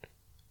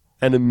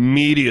 and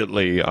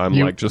immediately I'm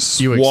You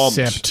just you swamped,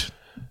 accept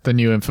the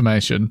new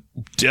information.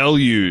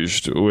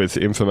 deluged with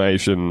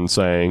information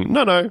saying,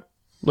 no,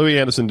 Louis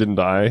Anderson didn't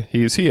die.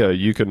 He's here.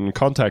 You can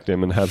contact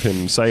him and have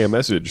him say a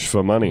message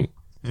for money.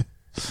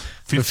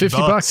 For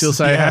 $50, he'll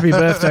say, happy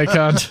birthday,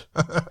 cunt.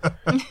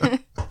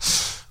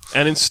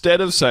 And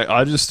instead of saying,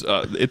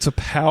 it's a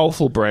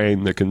powerful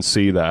brain that can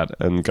see that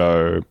and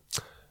go,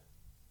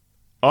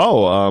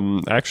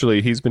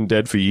 actually, he's been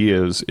dead for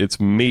years. It's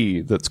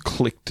me that's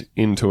clicked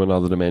into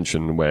another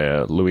dimension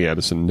where Louis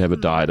Anderson never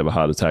died of a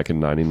heart attack in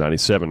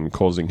 1997,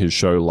 causing his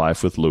show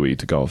Life with Louis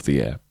to go off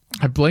the air.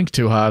 I blinked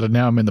too hard and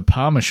now I'm in the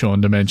Parmesan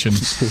dimension.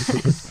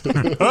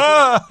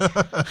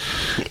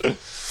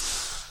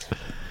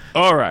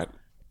 All right.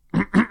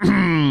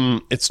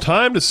 It's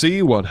time to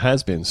see what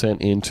has been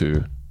sent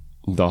into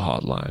the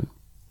hotline.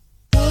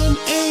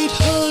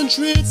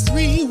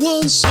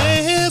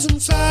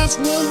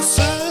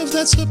 1-800-317-515.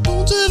 That's the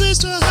Punta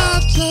Vista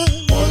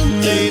hotline.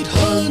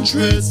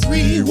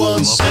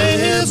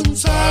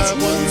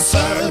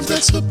 1-800-317-515.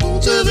 That's the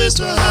Punta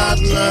Vista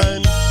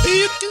hotline.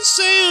 You can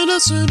send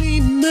us an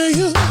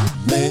email.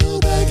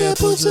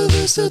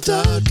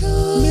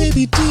 mailbag@puntavista.com.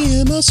 Maybe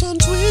DM us on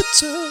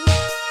Twitter.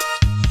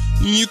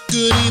 You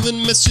could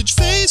even message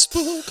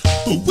Facebook,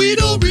 but we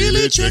don't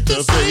really check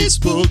the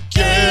Facebook.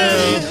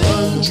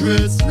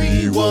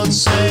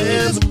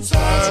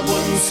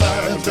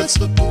 1-800-317-515. That's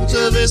the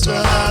Punta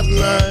Vista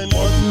hotline.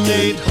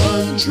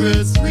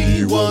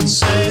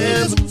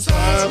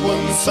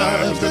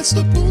 1-800-317-515. That's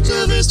the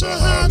Punta Vista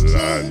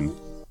hotline.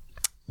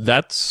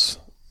 That's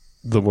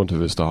the Punta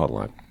Vista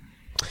hotline.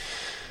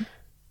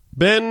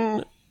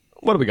 Ben,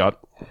 what do we got?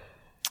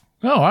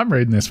 Oh, I'm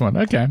reading this one.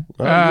 Okay.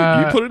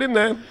 You put it in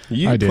there.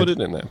 I did. Put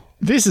it in there.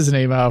 This is an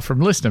email from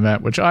Listener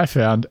Matt, which I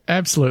found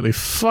absolutely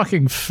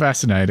fucking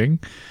fascinating.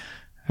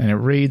 And it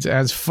reads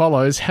as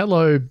follows.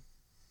 Hello,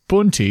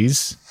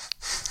 Bunties.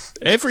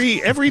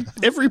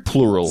 Every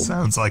plural.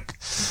 Sounds like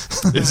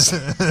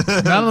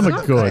None of them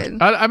are good.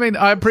 good. I mean,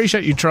 I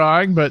appreciate you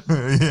trying, but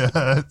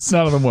none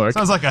of them work.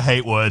 sounds like a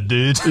hate word,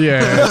 dude.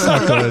 Yeah, it's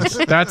not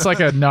good. That's like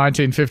a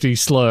 1950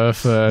 slur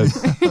for.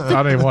 I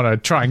don't even want to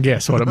try and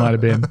guess what it might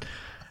have been.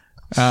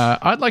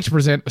 I'd like to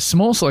present a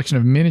small selection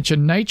of miniature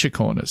nature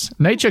corners.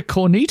 Nature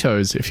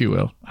cornitos, if you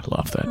will. I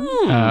love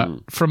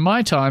that. From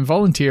my time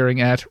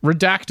volunteering at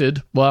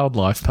Redacted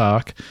Wildlife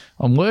Park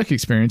on work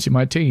experience in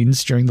my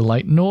teens during the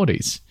late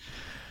noughties.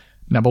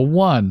 Number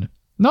 1.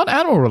 Not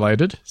animal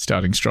related,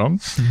 starting strong,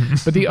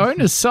 but the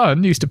owner's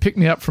son used to pick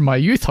me up from my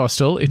youth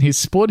hostel in his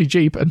sporty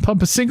Jeep and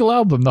pump a single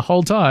album the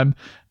whole time,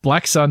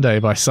 Black Sunday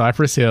by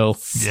Cypress Hill.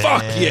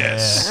 Fuck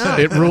yes.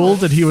 It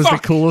ruled that he was the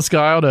coolest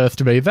guy on earth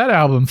to me. That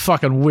album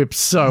fucking whips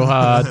so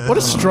hard. What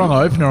a strong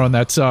opener on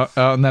that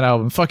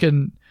album.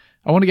 Fucking,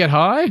 I Want to Get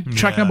High,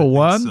 track Yeah, number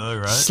I think 1, so,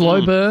 right?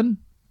 Slow Burn,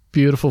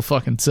 beautiful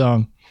fucking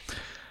song.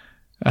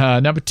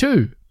 Number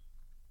 2.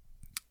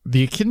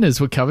 The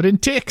echidnas were covered in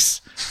ticks.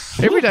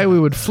 Every day we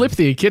would flip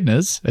the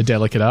echidnas, a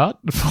delicate art,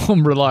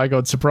 form relying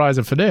on surprise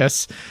and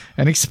finesse,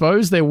 and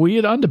expose their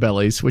weird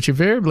underbellies, which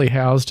invariably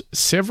housed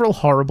several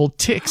horrible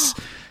ticks.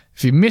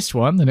 If you missed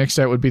one, the next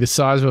day it would be the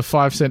size of a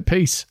 5-cent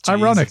piece.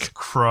 Ironic. Jesus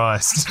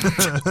Christ.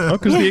 Oh,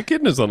 because the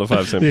echidna's on the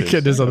 5-cent The piece.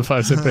 echidnas on the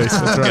 5-cent piece.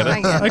 That's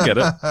right. I get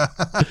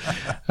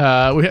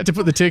it. We had to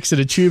put the ticks in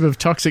a tube of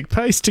toxic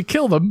paste to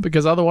kill them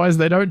because otherwise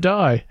they don't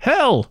die.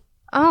 Hell!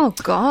 Oh,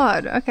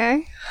 God.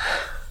 Okay.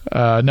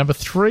 Number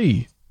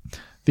 3.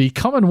 The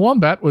common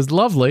wombat was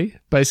lovely,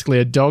 basically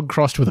a dog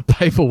crossed with a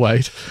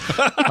paperweight.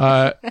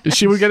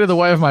 She would get in the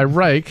way of my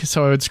rake,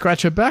 so I would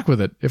scratch her back with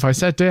it. If I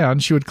sat down,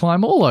 she would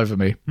climb all over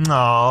me.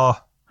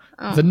 Aw.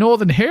 The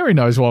northern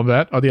hairy-nosed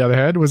wombat, on the other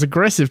hand, was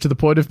aggressive to the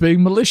point of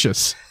being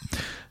malicious.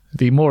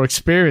 The more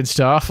experienced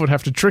staff would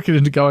have to trick it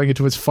into going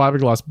into its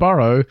fiberglass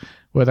burrow,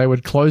 where they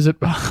would close it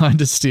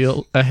behind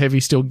a heavy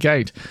steel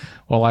gate.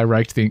 While I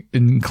raked the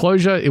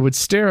enclosure, it would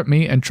stare at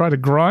me and try to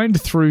grind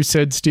through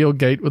said steel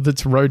gate with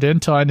its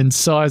rodentine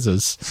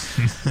incisors.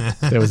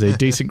 There was a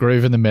decent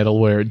groove in the metal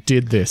where it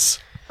did this.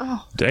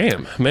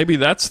 Damn. Maybe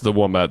that's the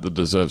wombat that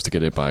deserves to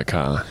get hit by a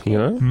car, you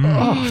know?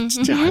 I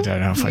don't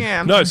know if I...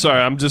 Yeah. No,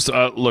 sorry. I'm just,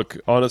 look,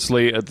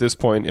 honestly, at this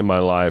point in my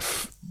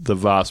life, the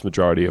vast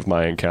majority of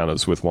my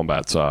encounters with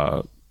wombats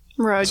are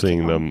Road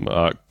seeing them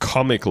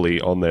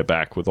comically on their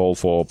back with all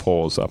 4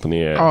 paws up in the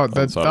air. Oh, on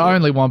the side of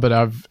only wombat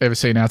I've ever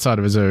seen outside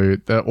of a zoo,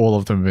 all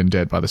of them have been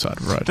dead by the side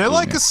of the road. They're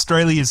like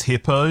Australia's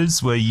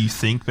hippos, where you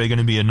think they're going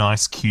to be a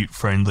nice, cute,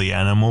 friendly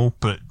animal,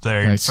 but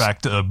they're in Nice.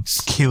 fact a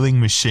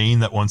killing machine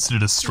that wants to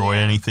destroy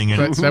anything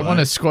in its They way. want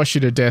to squash you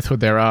to death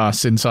with their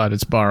ass inside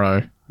its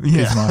burrow,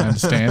 is my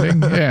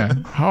understanding. Yeah,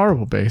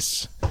 horrible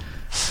beasts.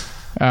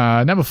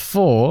 Number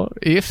 4,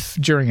 if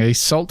during a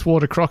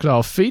saltwater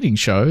crocodile feeding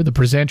show the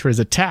presenter is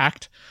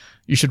attacked,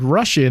 you should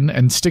rush in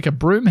and stick a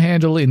broom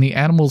handle in the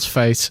animal's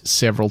face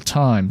several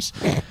times.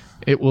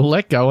 It will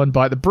let go and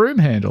bite the broom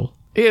handle.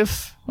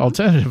 If,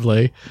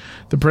 alternatively,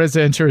 the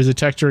presenter is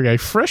attacked during a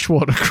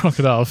freshwater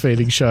crocodile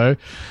feeding show,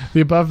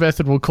 the above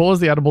method will cause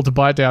the animal to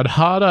bite down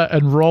harder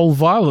and roll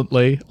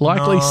violently,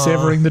 likely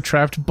severing the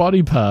trapped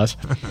body part.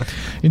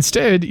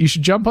 Instead, you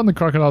should jump on the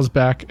crocodile's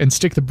back and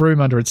stick the broom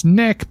under its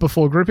neck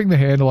before gripping the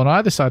handle on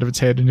either side of its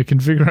head in a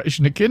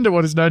configuration akin to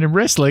what is known in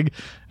wrestling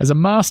as a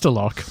master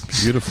lock.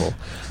 Beautiful.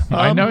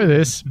 I know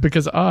this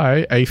because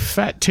I, a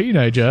fat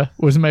teenager,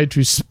 was made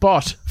to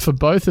spot for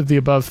both of the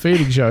above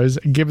feeding shows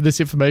and given this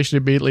information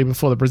immediately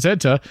before the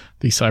presenter,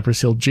 the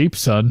Cypress Hill Jeep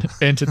son,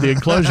 entered the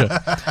enclosure.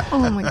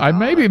 Oh, my God. I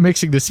may be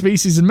mixing the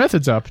species and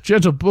methods up.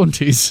 Gentle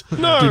bunties,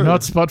 do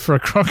not spot for a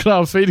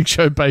crocodile feeding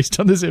show based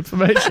on this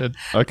information.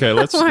 Okay,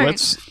 let's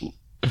Right.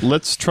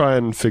 let's try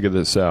and figure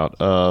this out.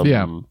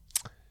 Yeah.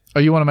 Oh,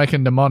 you want to make a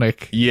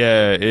mnemonic?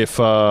 Yeah, if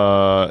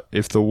the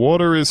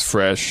water is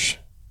fresh,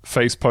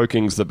 face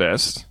poking's the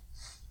best.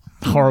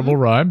 Horrible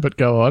rhyme, but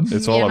go on.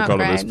 It's all Yeah, I've not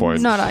got at this great.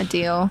 point. Not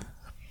ideal.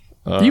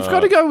 You've got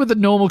to go with the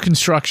normal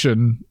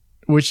construction,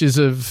 which is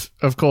of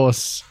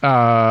course,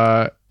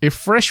 if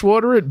fresh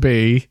water it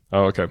be,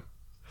 Oh, okay.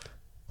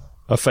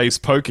 A face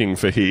poking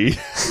for he.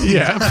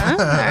 yeah.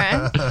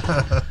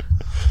 All right.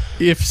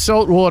 If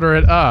salt water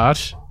it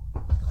art,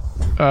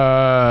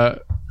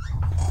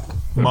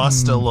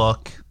 Master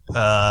lock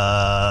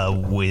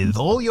with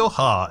all your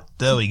heart.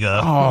 There we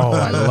go. oh,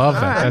 I love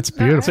that. That's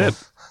beautiful.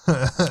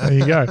 There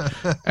you go.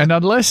 And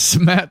unless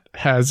Matt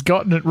has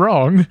gotten it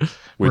wrong,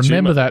 Which he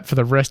remember might- that for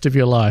the rest of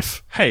your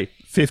life. Hey,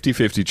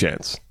 50-50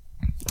 chance.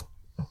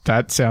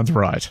 That sounds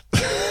right.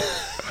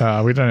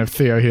 We don't have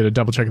Theo here to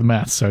double check the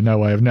maths, so no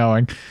way of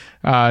knowing.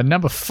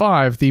 Number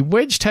 5, the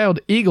wedge-tailed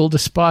eagle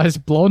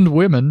despised blonde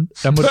women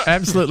and would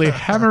absolutely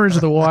hammer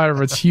into the wire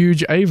of its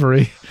huge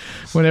aviary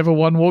whenever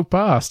one walked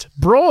past.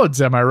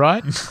 Broads, am I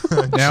right?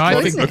 Now,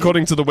 I think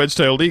According to the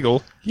wedge-tailed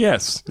eagle,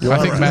 yes. I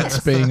think Matt's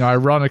being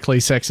ironically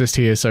sexist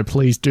here, so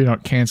please do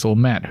not cancel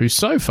Matt, who's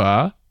so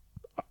far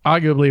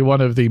arguably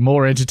one of the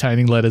more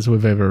entertaining letters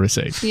we've ever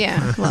received.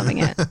 Yeah, loving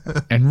it.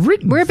 And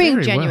written We're being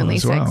very well genuinely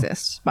as well.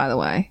 sexist, by the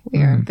way. We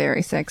are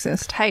very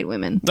sexist. Hate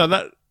women.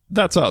 No,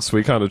 That's us.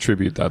 We can't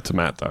attribute that to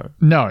Matt, though.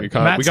 No, we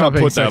can't Matt's not not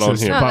being put that on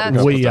sexist, him. No, but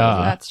that's, we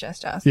are. That's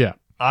just us. Yeah.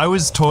 I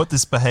was taught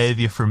this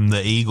behavior from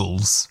the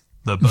eagles,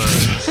 the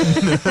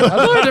bird.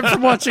 I learned it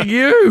from watching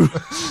you.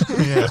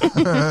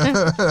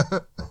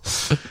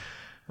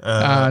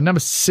 Number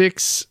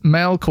 6,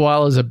 male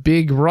koalas are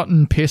big,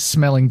 rotten,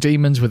 piss-smelling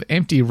demons with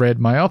empty, red,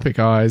 myopic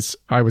eyes.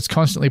 I was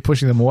constantly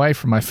pushing them away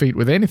from my feet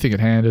with anything at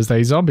hand as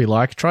they,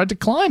 zombie-like, tried to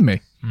climb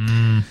me.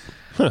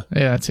 Yeah,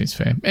 that seems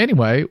fair.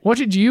 Anyway, what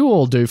did you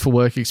all do for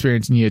work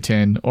experience in Year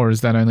 10, or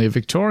is that only a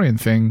Victorian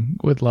thing?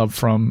 With love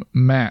from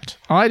Matt.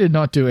 I did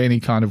not do any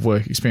kind of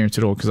work experience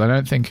at all because I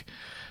don't think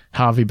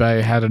Harvey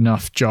Bay had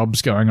enough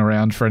jobs going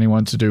around for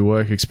anyone to do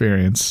work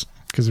experience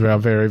because of our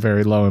very,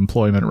 very low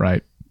employment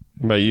rate.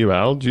 About you,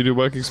 Al? Did you do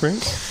work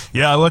experience?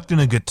 Yeah, I worked in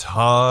a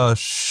guitar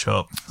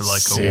shop for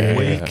like a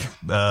week.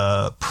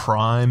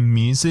 Prime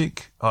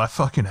Music. I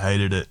fucking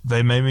hated it.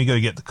 They made me go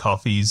get the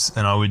coffees,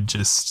 and I would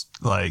just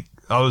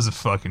I was a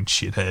fucking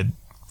shithead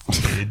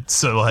kid.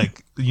 So I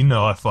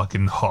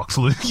fucking hocked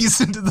loogies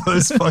into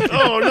those fucking.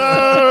 Oh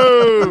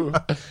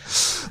no!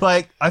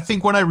 I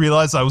think when I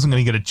realized I wasn't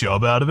going to get a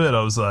job out of it,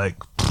 I was like,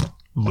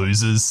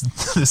 losers.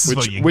 This is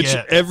what you Which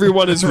get.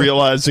 everyone is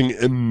realizing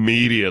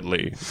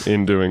immediately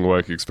in doing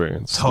work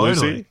experience.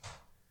 Totally. Lucy,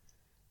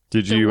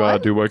 did you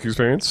what? do work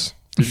experience?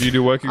 Did you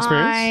do work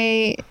experience?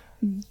 I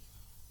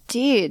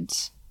did.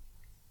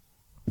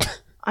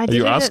 I Are did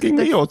you it at asking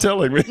the- me or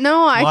telling me?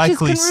 No, I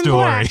Likely just couldn't remember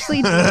what I story.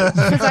 actually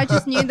did because I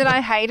just knew that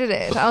I hated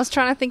it. I was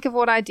trying to think of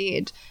what I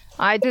did.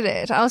 I did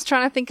it. I was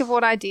trying to think of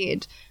what I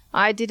did.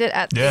 I did it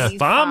at the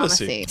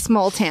pharmacy.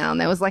 Small town.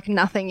 There was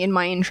nothing in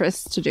my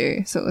interest to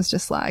do. So it was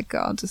just I'll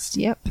just,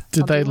 Did I'll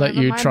they do let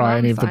whatever you my try mum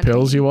any of the finds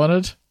pills me. you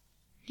wanted?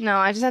 No,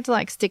 I just had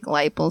to stick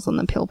labels on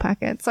the pill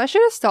packets. I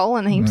should have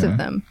stolen heaps of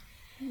them.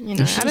 I should've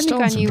don't think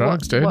stolen I some knew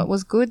drugs, dude. what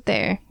was good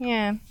there.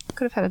 Yeah,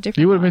 could have had a different.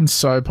 You would have life. been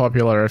so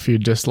popular if you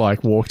just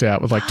walked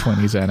out with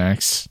 20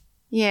 Xanax.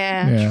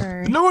 Yeah, Yeah.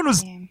 true. No one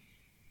was. Yeah.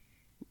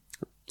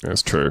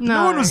 That's true.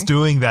 No one was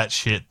doing that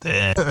shit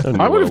there.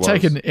 I would have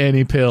taken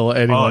any pill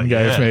anyone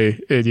gave yeah. me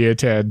in Year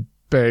 10,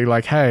 being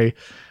like, hey,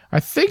 I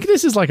think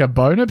this is a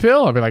boner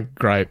pill. I'd be like,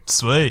 great.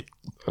 Sweet.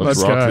 Let's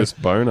Let's rock go. this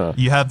boner.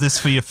 You have this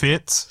for your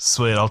fits?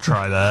 Sweet, I'll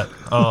try that.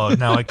 Oh,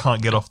 now I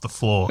can't get off the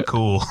floor.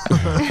 Cool.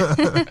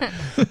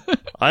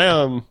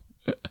 I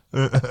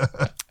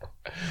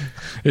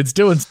It's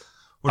doing.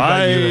 What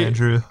about you,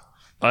 Andrew?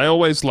 I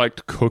always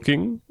liked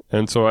cooking,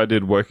 and so I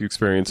did work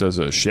experience as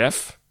a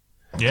chef.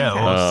 Yeah,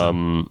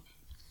 awesome.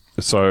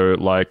 So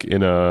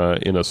in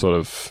a sort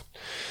of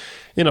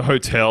in a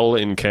hotel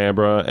in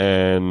Canberra,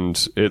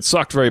 and it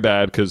sucked very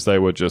bad because they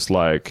were just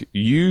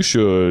you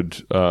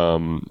should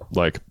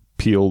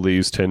peel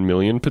these 10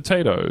 million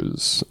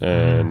potatoes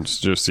and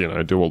just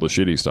do all the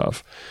shitty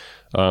stuff.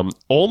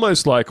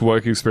 Almost like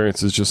work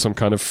experience is just some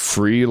kind of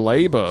free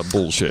labor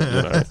bullshit,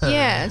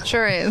 Yeah, it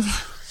sure is.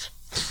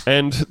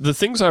 And the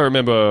things I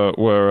remember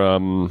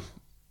were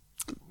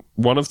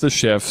one of the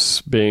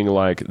chefs being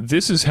like,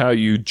 this is how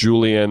you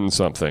julienne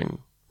something,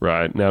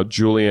 right? Now,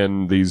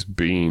 julienne these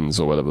beans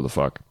or whatever the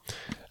fuck.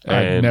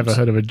 I've never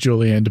heard of a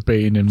julienne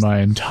bean in my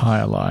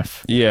entire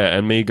life. Yeah,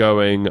 and me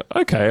going,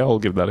 okay, I'll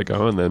give that a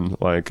go. And then,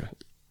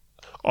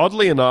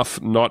 oddly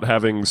enough, not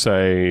having,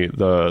 say,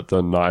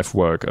 the knife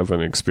work of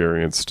an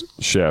experienced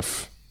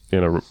chef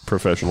in a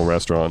professional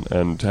restaurant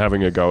and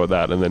having a go at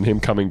that, and then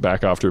him coming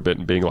back after a bit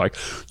and being like,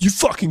 you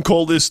fucking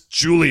call this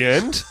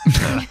julienne?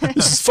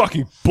 This is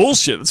fucking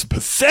bullshit. It's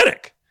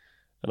pathetic.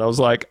 And I was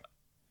like,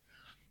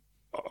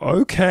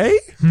 okay.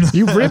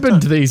 You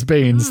ribboned these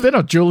beans. They're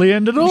not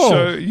julienne at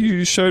all.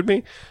 You showed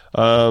me.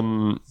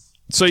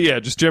 So yeah,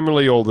 just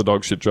generally all the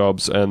dog shit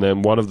jobs. And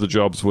then one of the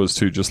jobs was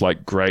to just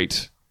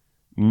grate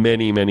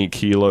many, many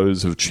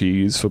kilos of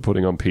cheese for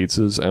putting on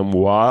pizzas. And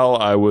while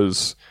I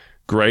was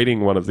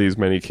grating one of these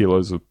many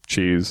kilos of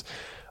cheese,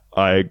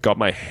 I got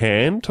my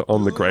hand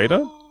on the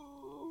grater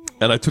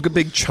and I took a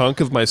big chunk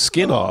of my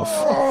skin off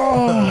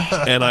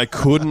and I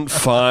couldn't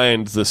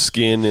find the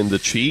skin in the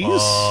cheese.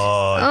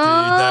 Oh, dude,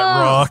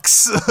 that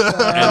rocks.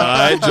 And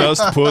I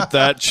just put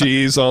that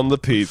cheese on the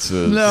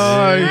pizzas.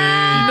 No.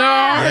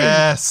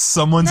 Yes,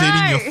 someone's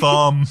eating your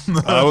thumb.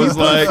 I was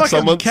like,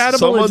 Fucking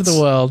cannibal into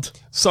the world.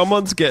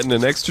 someone's getting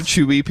an extra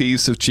chewy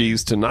piece of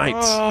cheese tonight.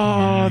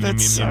 Oh,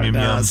 that's so yum, yum,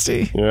 yum.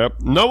 nasty.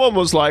 Yep. No one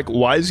was like,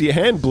 why is your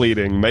hand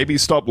bleeding? Maybe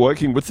stop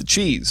working with the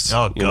cheese.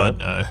 Oh, You know? God,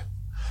 no.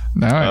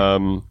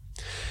 No.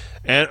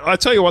 And I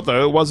tell you what,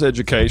 though, it was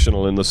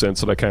educational in the sense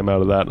that I came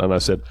out of that and I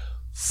said,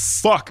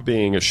 fuck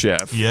being a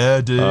chef.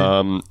 Yeah, dude.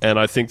 And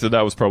I think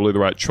that was probably the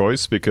right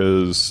choice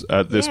because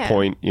at this Yeah.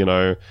 point,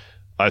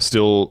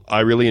 I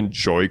really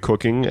enjoy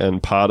cooking.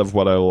 And part of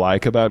what I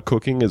like about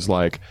cooking is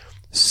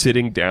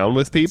sitting down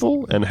with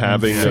people and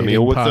having a Feeding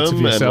meal with parts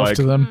them of and yourself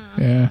to them.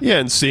 Yeah. yeah,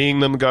 and seeing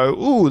them go,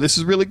 ooh, this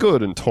is really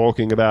good, and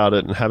talking about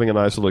it and having a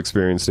nice little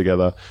experience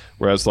together.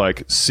 Whereas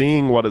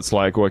seeing what it's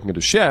like working at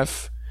a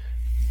chef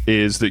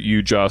is that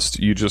you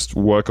just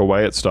work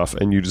away at stuff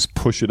and you just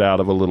push it out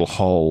of a little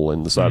hole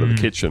in the side of the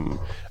kitchen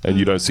and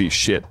you don't see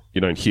shit,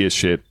 you don't hear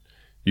shit,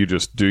 you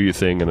just do your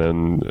thing and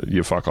then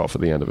you fuck off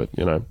at the end of it,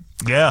 you know?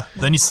 Yeah,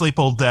 then you sleep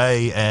all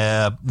day,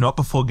 not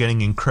before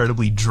getting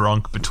incredibly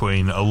drunk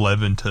between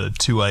 11 to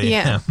 2 a.m.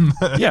 Yeah.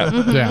 Yeah.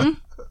 Yeah.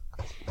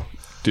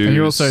 Do And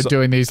you're also so-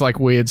 doing these like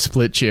weird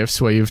split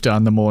shifts where you've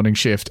done the morning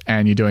shift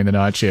and you're doing the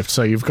night shift.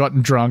 So you've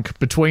gotten drunk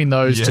between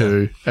those Yeah.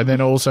 two and then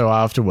also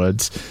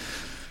afterwards.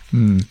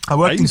 I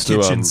worked in used to,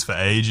 kitchens for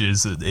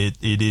ages. It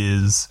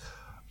is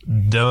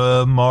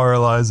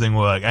demoralizing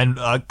work. And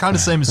kind of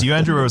same as you,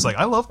 Andrew, where I was like,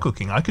 I love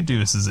cooking. I could do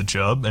this as a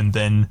job. And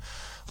then,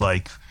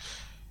 like,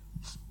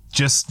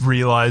 just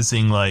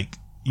realizing, like,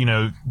 you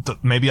know,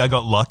 maybe I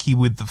got lucky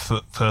with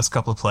the first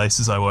couple of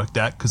places I worked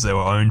at because they were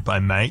owned by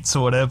mates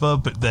or whatever.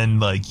 But then,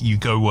 like, you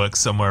go work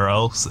somewhere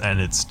else and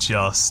it's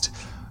just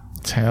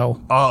It's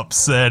hell.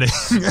 upsetting.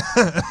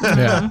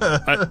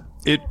 Yeah.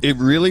 It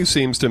really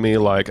seems to me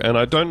like, and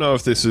I don't know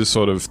if this is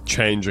sort of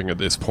changing at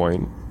this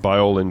point. By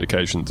all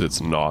indications,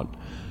 it's not.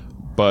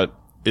 But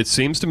it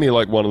seems to me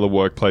like one of the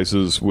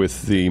workplaces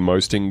with the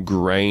most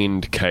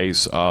ingrained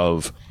case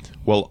of,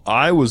 well,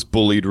 I was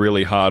bullied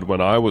really hard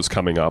when I was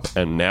coming up,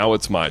 and now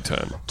it's my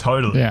turn.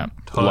 Totally. Yeah.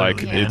 Totally,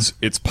 Like man.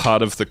 it's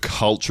part of the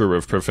culture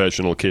of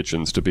professional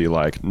kitchens to be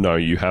like, no,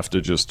 you have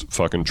to just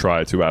fucking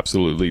try to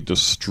absolutely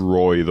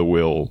destroy the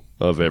will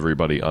of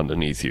everybody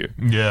underneath you.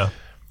 Yeah.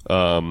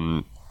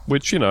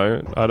 Which, you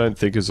know, I don't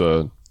think is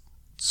a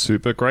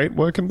super great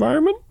work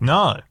environment.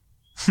 No.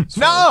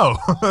 No!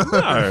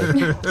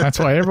 No. That's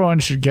why everyone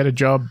should get a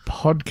job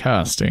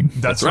podcasting.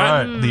 That's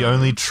right. right. The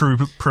only true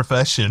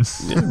profession.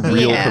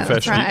 Real Yeah,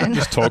 that's profession. You can right.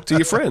 just talk to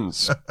your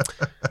friends.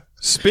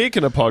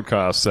 Speaking of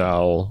podcasts,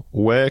 Al,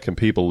 where can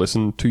people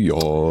listen to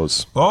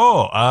yours?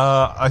 Oh,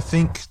 I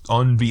think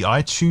on the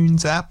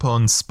iTunes app,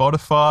 on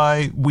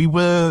Spotify, we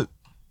were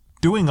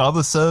doing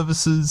other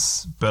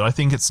services, but I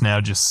think it's now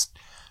just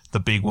the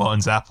big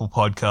ones, Apple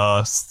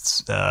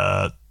Podcasts.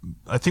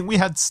 I think we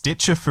had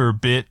Stitcher for a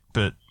bit,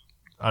 but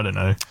I don't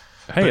know.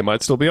 Hey, it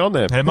might still be on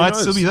there. It might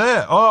still be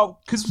there. Oh,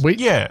 because We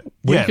yes.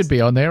 could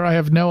be on there. I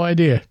have no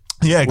idea.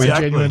 Yeah, We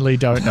exactly. genuinely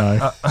don't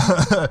know.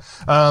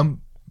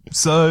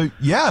 So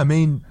yeah, I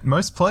mean,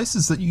 most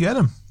places that you get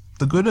them,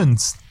 the good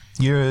ones,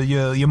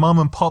 your mom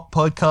and pop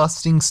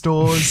podcasting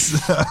stores,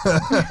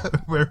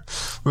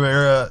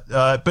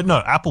 but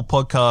no, Apple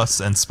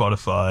Podcasts and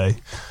Spotify.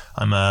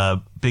 I'm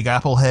a big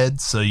Apple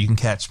head, so you can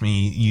catch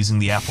me using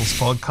the Apple's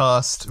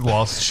podcast,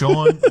 whilst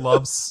Sean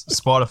loves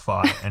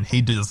Spotify, and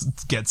he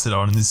just gets it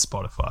on his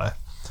Spotify.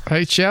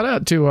 Hey, shout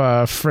out to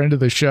a friend of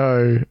the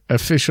show,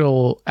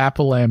 official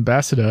Apple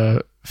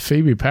ambassador,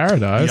 Phoebe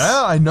Paradise.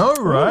 Yeah, I know,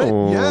 right?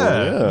 Oh,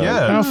 yeah.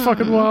 yeah. How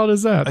fucking wild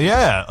is that?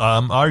 Yeah,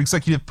 our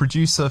executive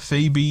producer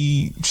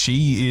Phoebe,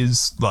 she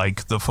is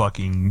like the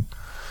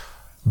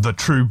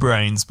true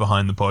brains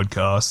behind the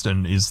podcast,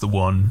 and is the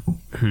one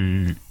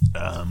who,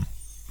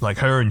 like,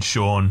 her and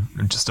Sean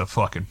are just a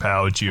fucking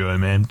power duo,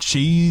 man.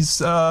 She's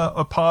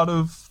a part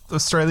of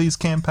Australia's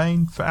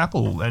campaign for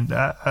Apple and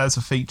as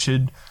a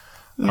featured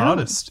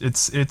artist.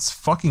 It's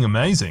fucking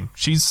amazing.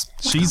 She's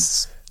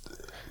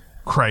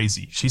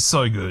crazy. She's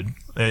so good.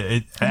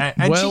 And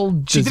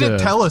Well she didn't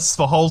deserved. tell us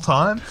the whole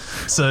time,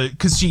 so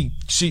because she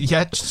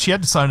had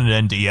to sign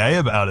an NDA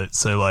about it.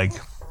 So like,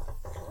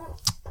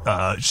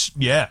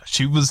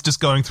 she was just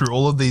going through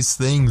all of these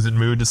things, and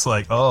we were just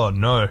like, oh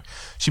no,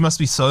 she must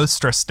be so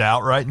stressed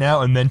out right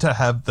now. And then to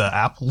have the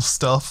Apple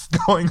stuff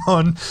going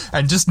on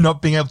and just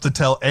not being able to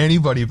tell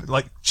anybody,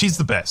 like, she's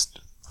the best.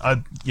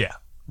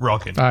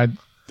 Rocking.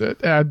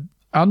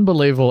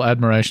 Unbelievable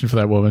admiration for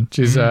that woman.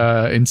 She's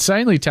an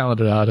insanely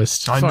talented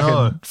artist. I Fucking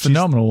know. She's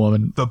phenomenal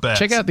woman. the best.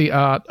 Check out the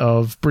art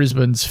of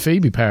Brisbane's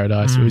Phoebe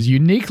Paradise. It was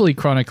uniquely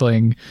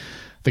chronicling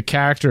the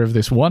character of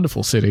this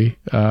wonderful city.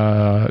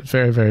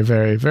 Very, very,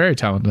 very, very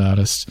talented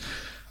artist.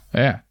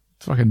 Yeah,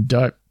 fucking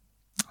dope.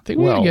 I think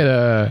we're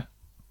gonna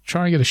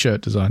try and get a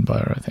shirt designed by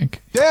her. I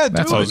think. Yeah,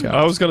 That's do all it. we got.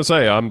 I was going to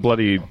say, I'm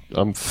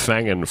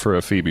fanging for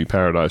a Phoebe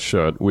Paradise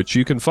shirt, which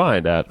you can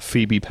find at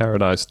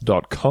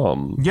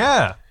phoebeparadise.com.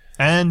 Yeah.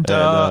 And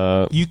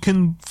you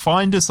can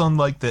find us on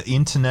like the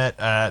internet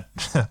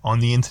on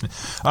the internet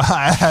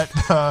at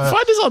Find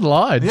us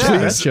online. Yeah.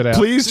 Check that shit out.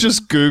 Please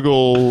just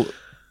Google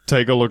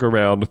Take a Look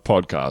Around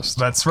podcast.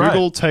 That's right.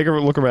 Google Take a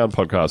Look Around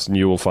podcast, and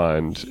you will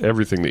find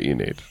everything that you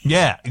need.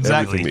 yeah,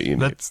 exactly. Everything that you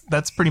need.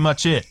 That's pretty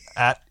much it.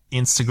 At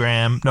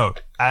Instagram, no,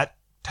 at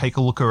Take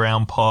a Look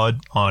Around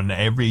Pod on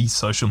every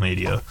social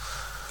media.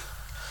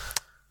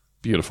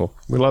 Beautiful.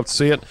 We love to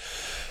see it.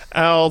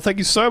 Al, thank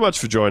you so much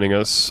for joining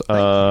us.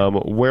 Thank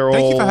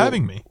you for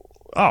having me.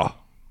 Oh,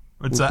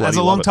 It's We as bloody a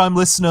love long time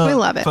listener, We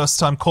love it. first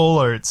time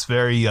caller. It's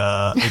very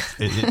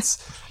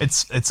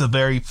it's a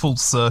very full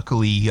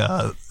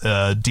circle-y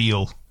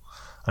deal.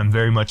 I'm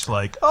very much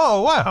like,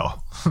 oh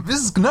wow, this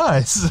is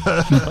nice.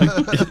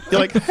 you're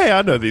like, hey,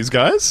 I know these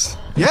guys.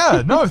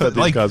 Yeah, no, I've heard these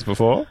like, guys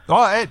before.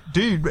 oh,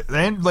 dude,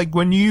 and like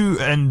when you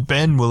and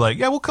Ben were like,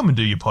 yeah, we'll come and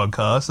do your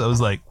podcast. I was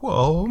like, whoa,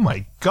 oh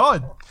my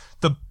god,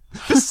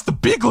 this is the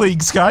big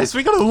leagues, guys.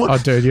 We gotta look. Oh,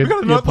 dude, we your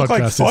gotta not look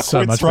like podcast is so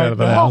fuckwits much right better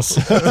than now. ours.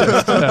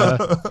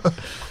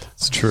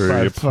 It's true.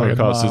 By Your fucking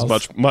podcast is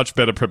miles. much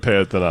better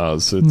prepared than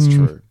ours. It's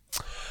true.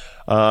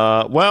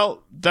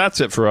 Well, that's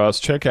it for us.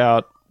 Take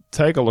a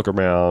look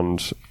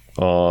around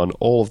on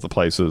all of the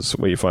places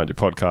where you find your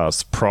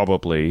podcasts,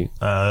 probably.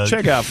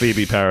 Check out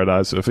Phoebe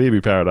Paradise at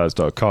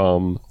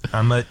phoebeparadise.com.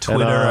 I'm at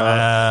Twitter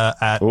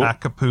at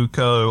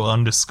Acapulco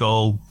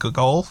 _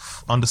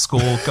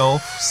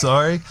 golf.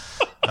 Sorry.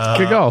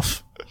 Good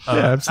golf. Yeah,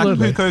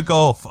 absolutely. Acapulco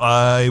Golf.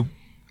 I,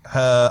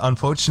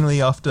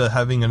 unfortunately, after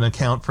having an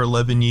account for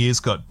 11 years,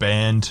 got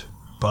banned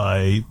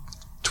by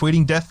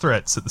tweeting death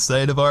threats at the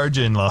State of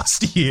Origin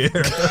last year.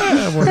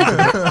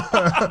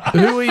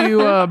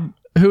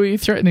 Who are you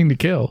threatening to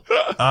kill?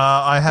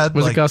 I had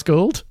Was it Gus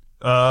Gould?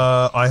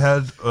 I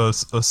had a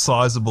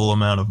sizable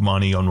amount of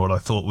money on what I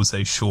thought was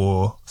a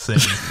sure thing,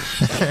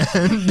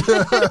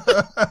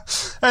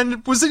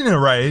 and was in a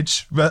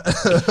rage. But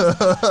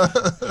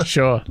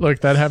Sure.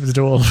 Look, that happens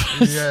to all of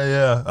us.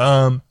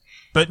 yeah.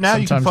 But now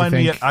you can Sometimes find you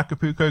me think- at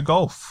Acapulco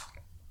Golf.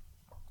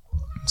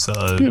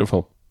 So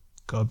Beautiful.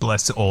 God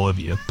bless all of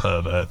you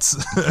perverts.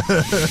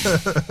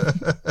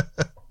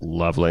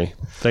 Lovely.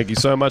 Thank you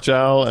so much,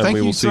 Al. And Thank we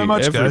you will so see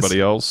much, everybody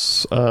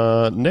guys.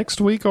 else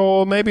next week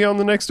or maybe on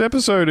the next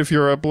episode if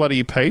you're a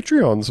bloody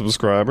Patreon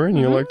subscriber and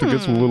you like to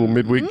get some little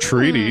midweek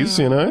treaties,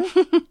 you know?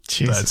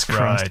 Jesus That's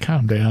Christ, right.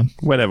 calm down.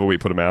 Whenever we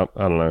put them out.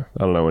 I don't know. I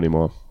don't know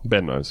anymore.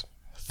 Ben knows.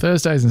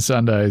 Thursdays and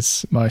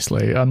Sundays,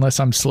 mostly. Unless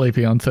I'm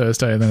sleepy on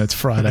Thursday, then it's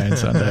Friday and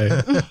Sunday.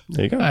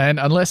 There you go. And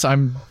unless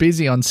I'm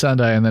busy on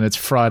Sunday, and then it's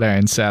Friday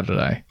and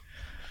Saturday.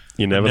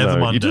 You never Never know.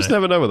 You Monday. just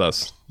never know with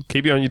us.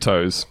 Keep you on your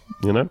toes,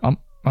 you know?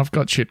 I've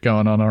got shit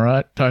going on, all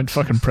right? Don't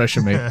fucking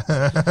pressure me.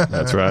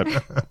 That's right.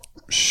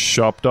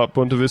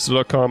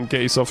 Shop.buntavista.com.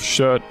 Get yourself a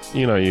shirt.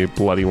 You know you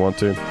bloody want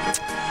to.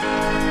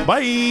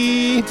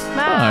 Bye.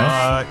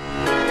 Bye.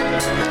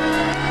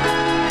 Bye.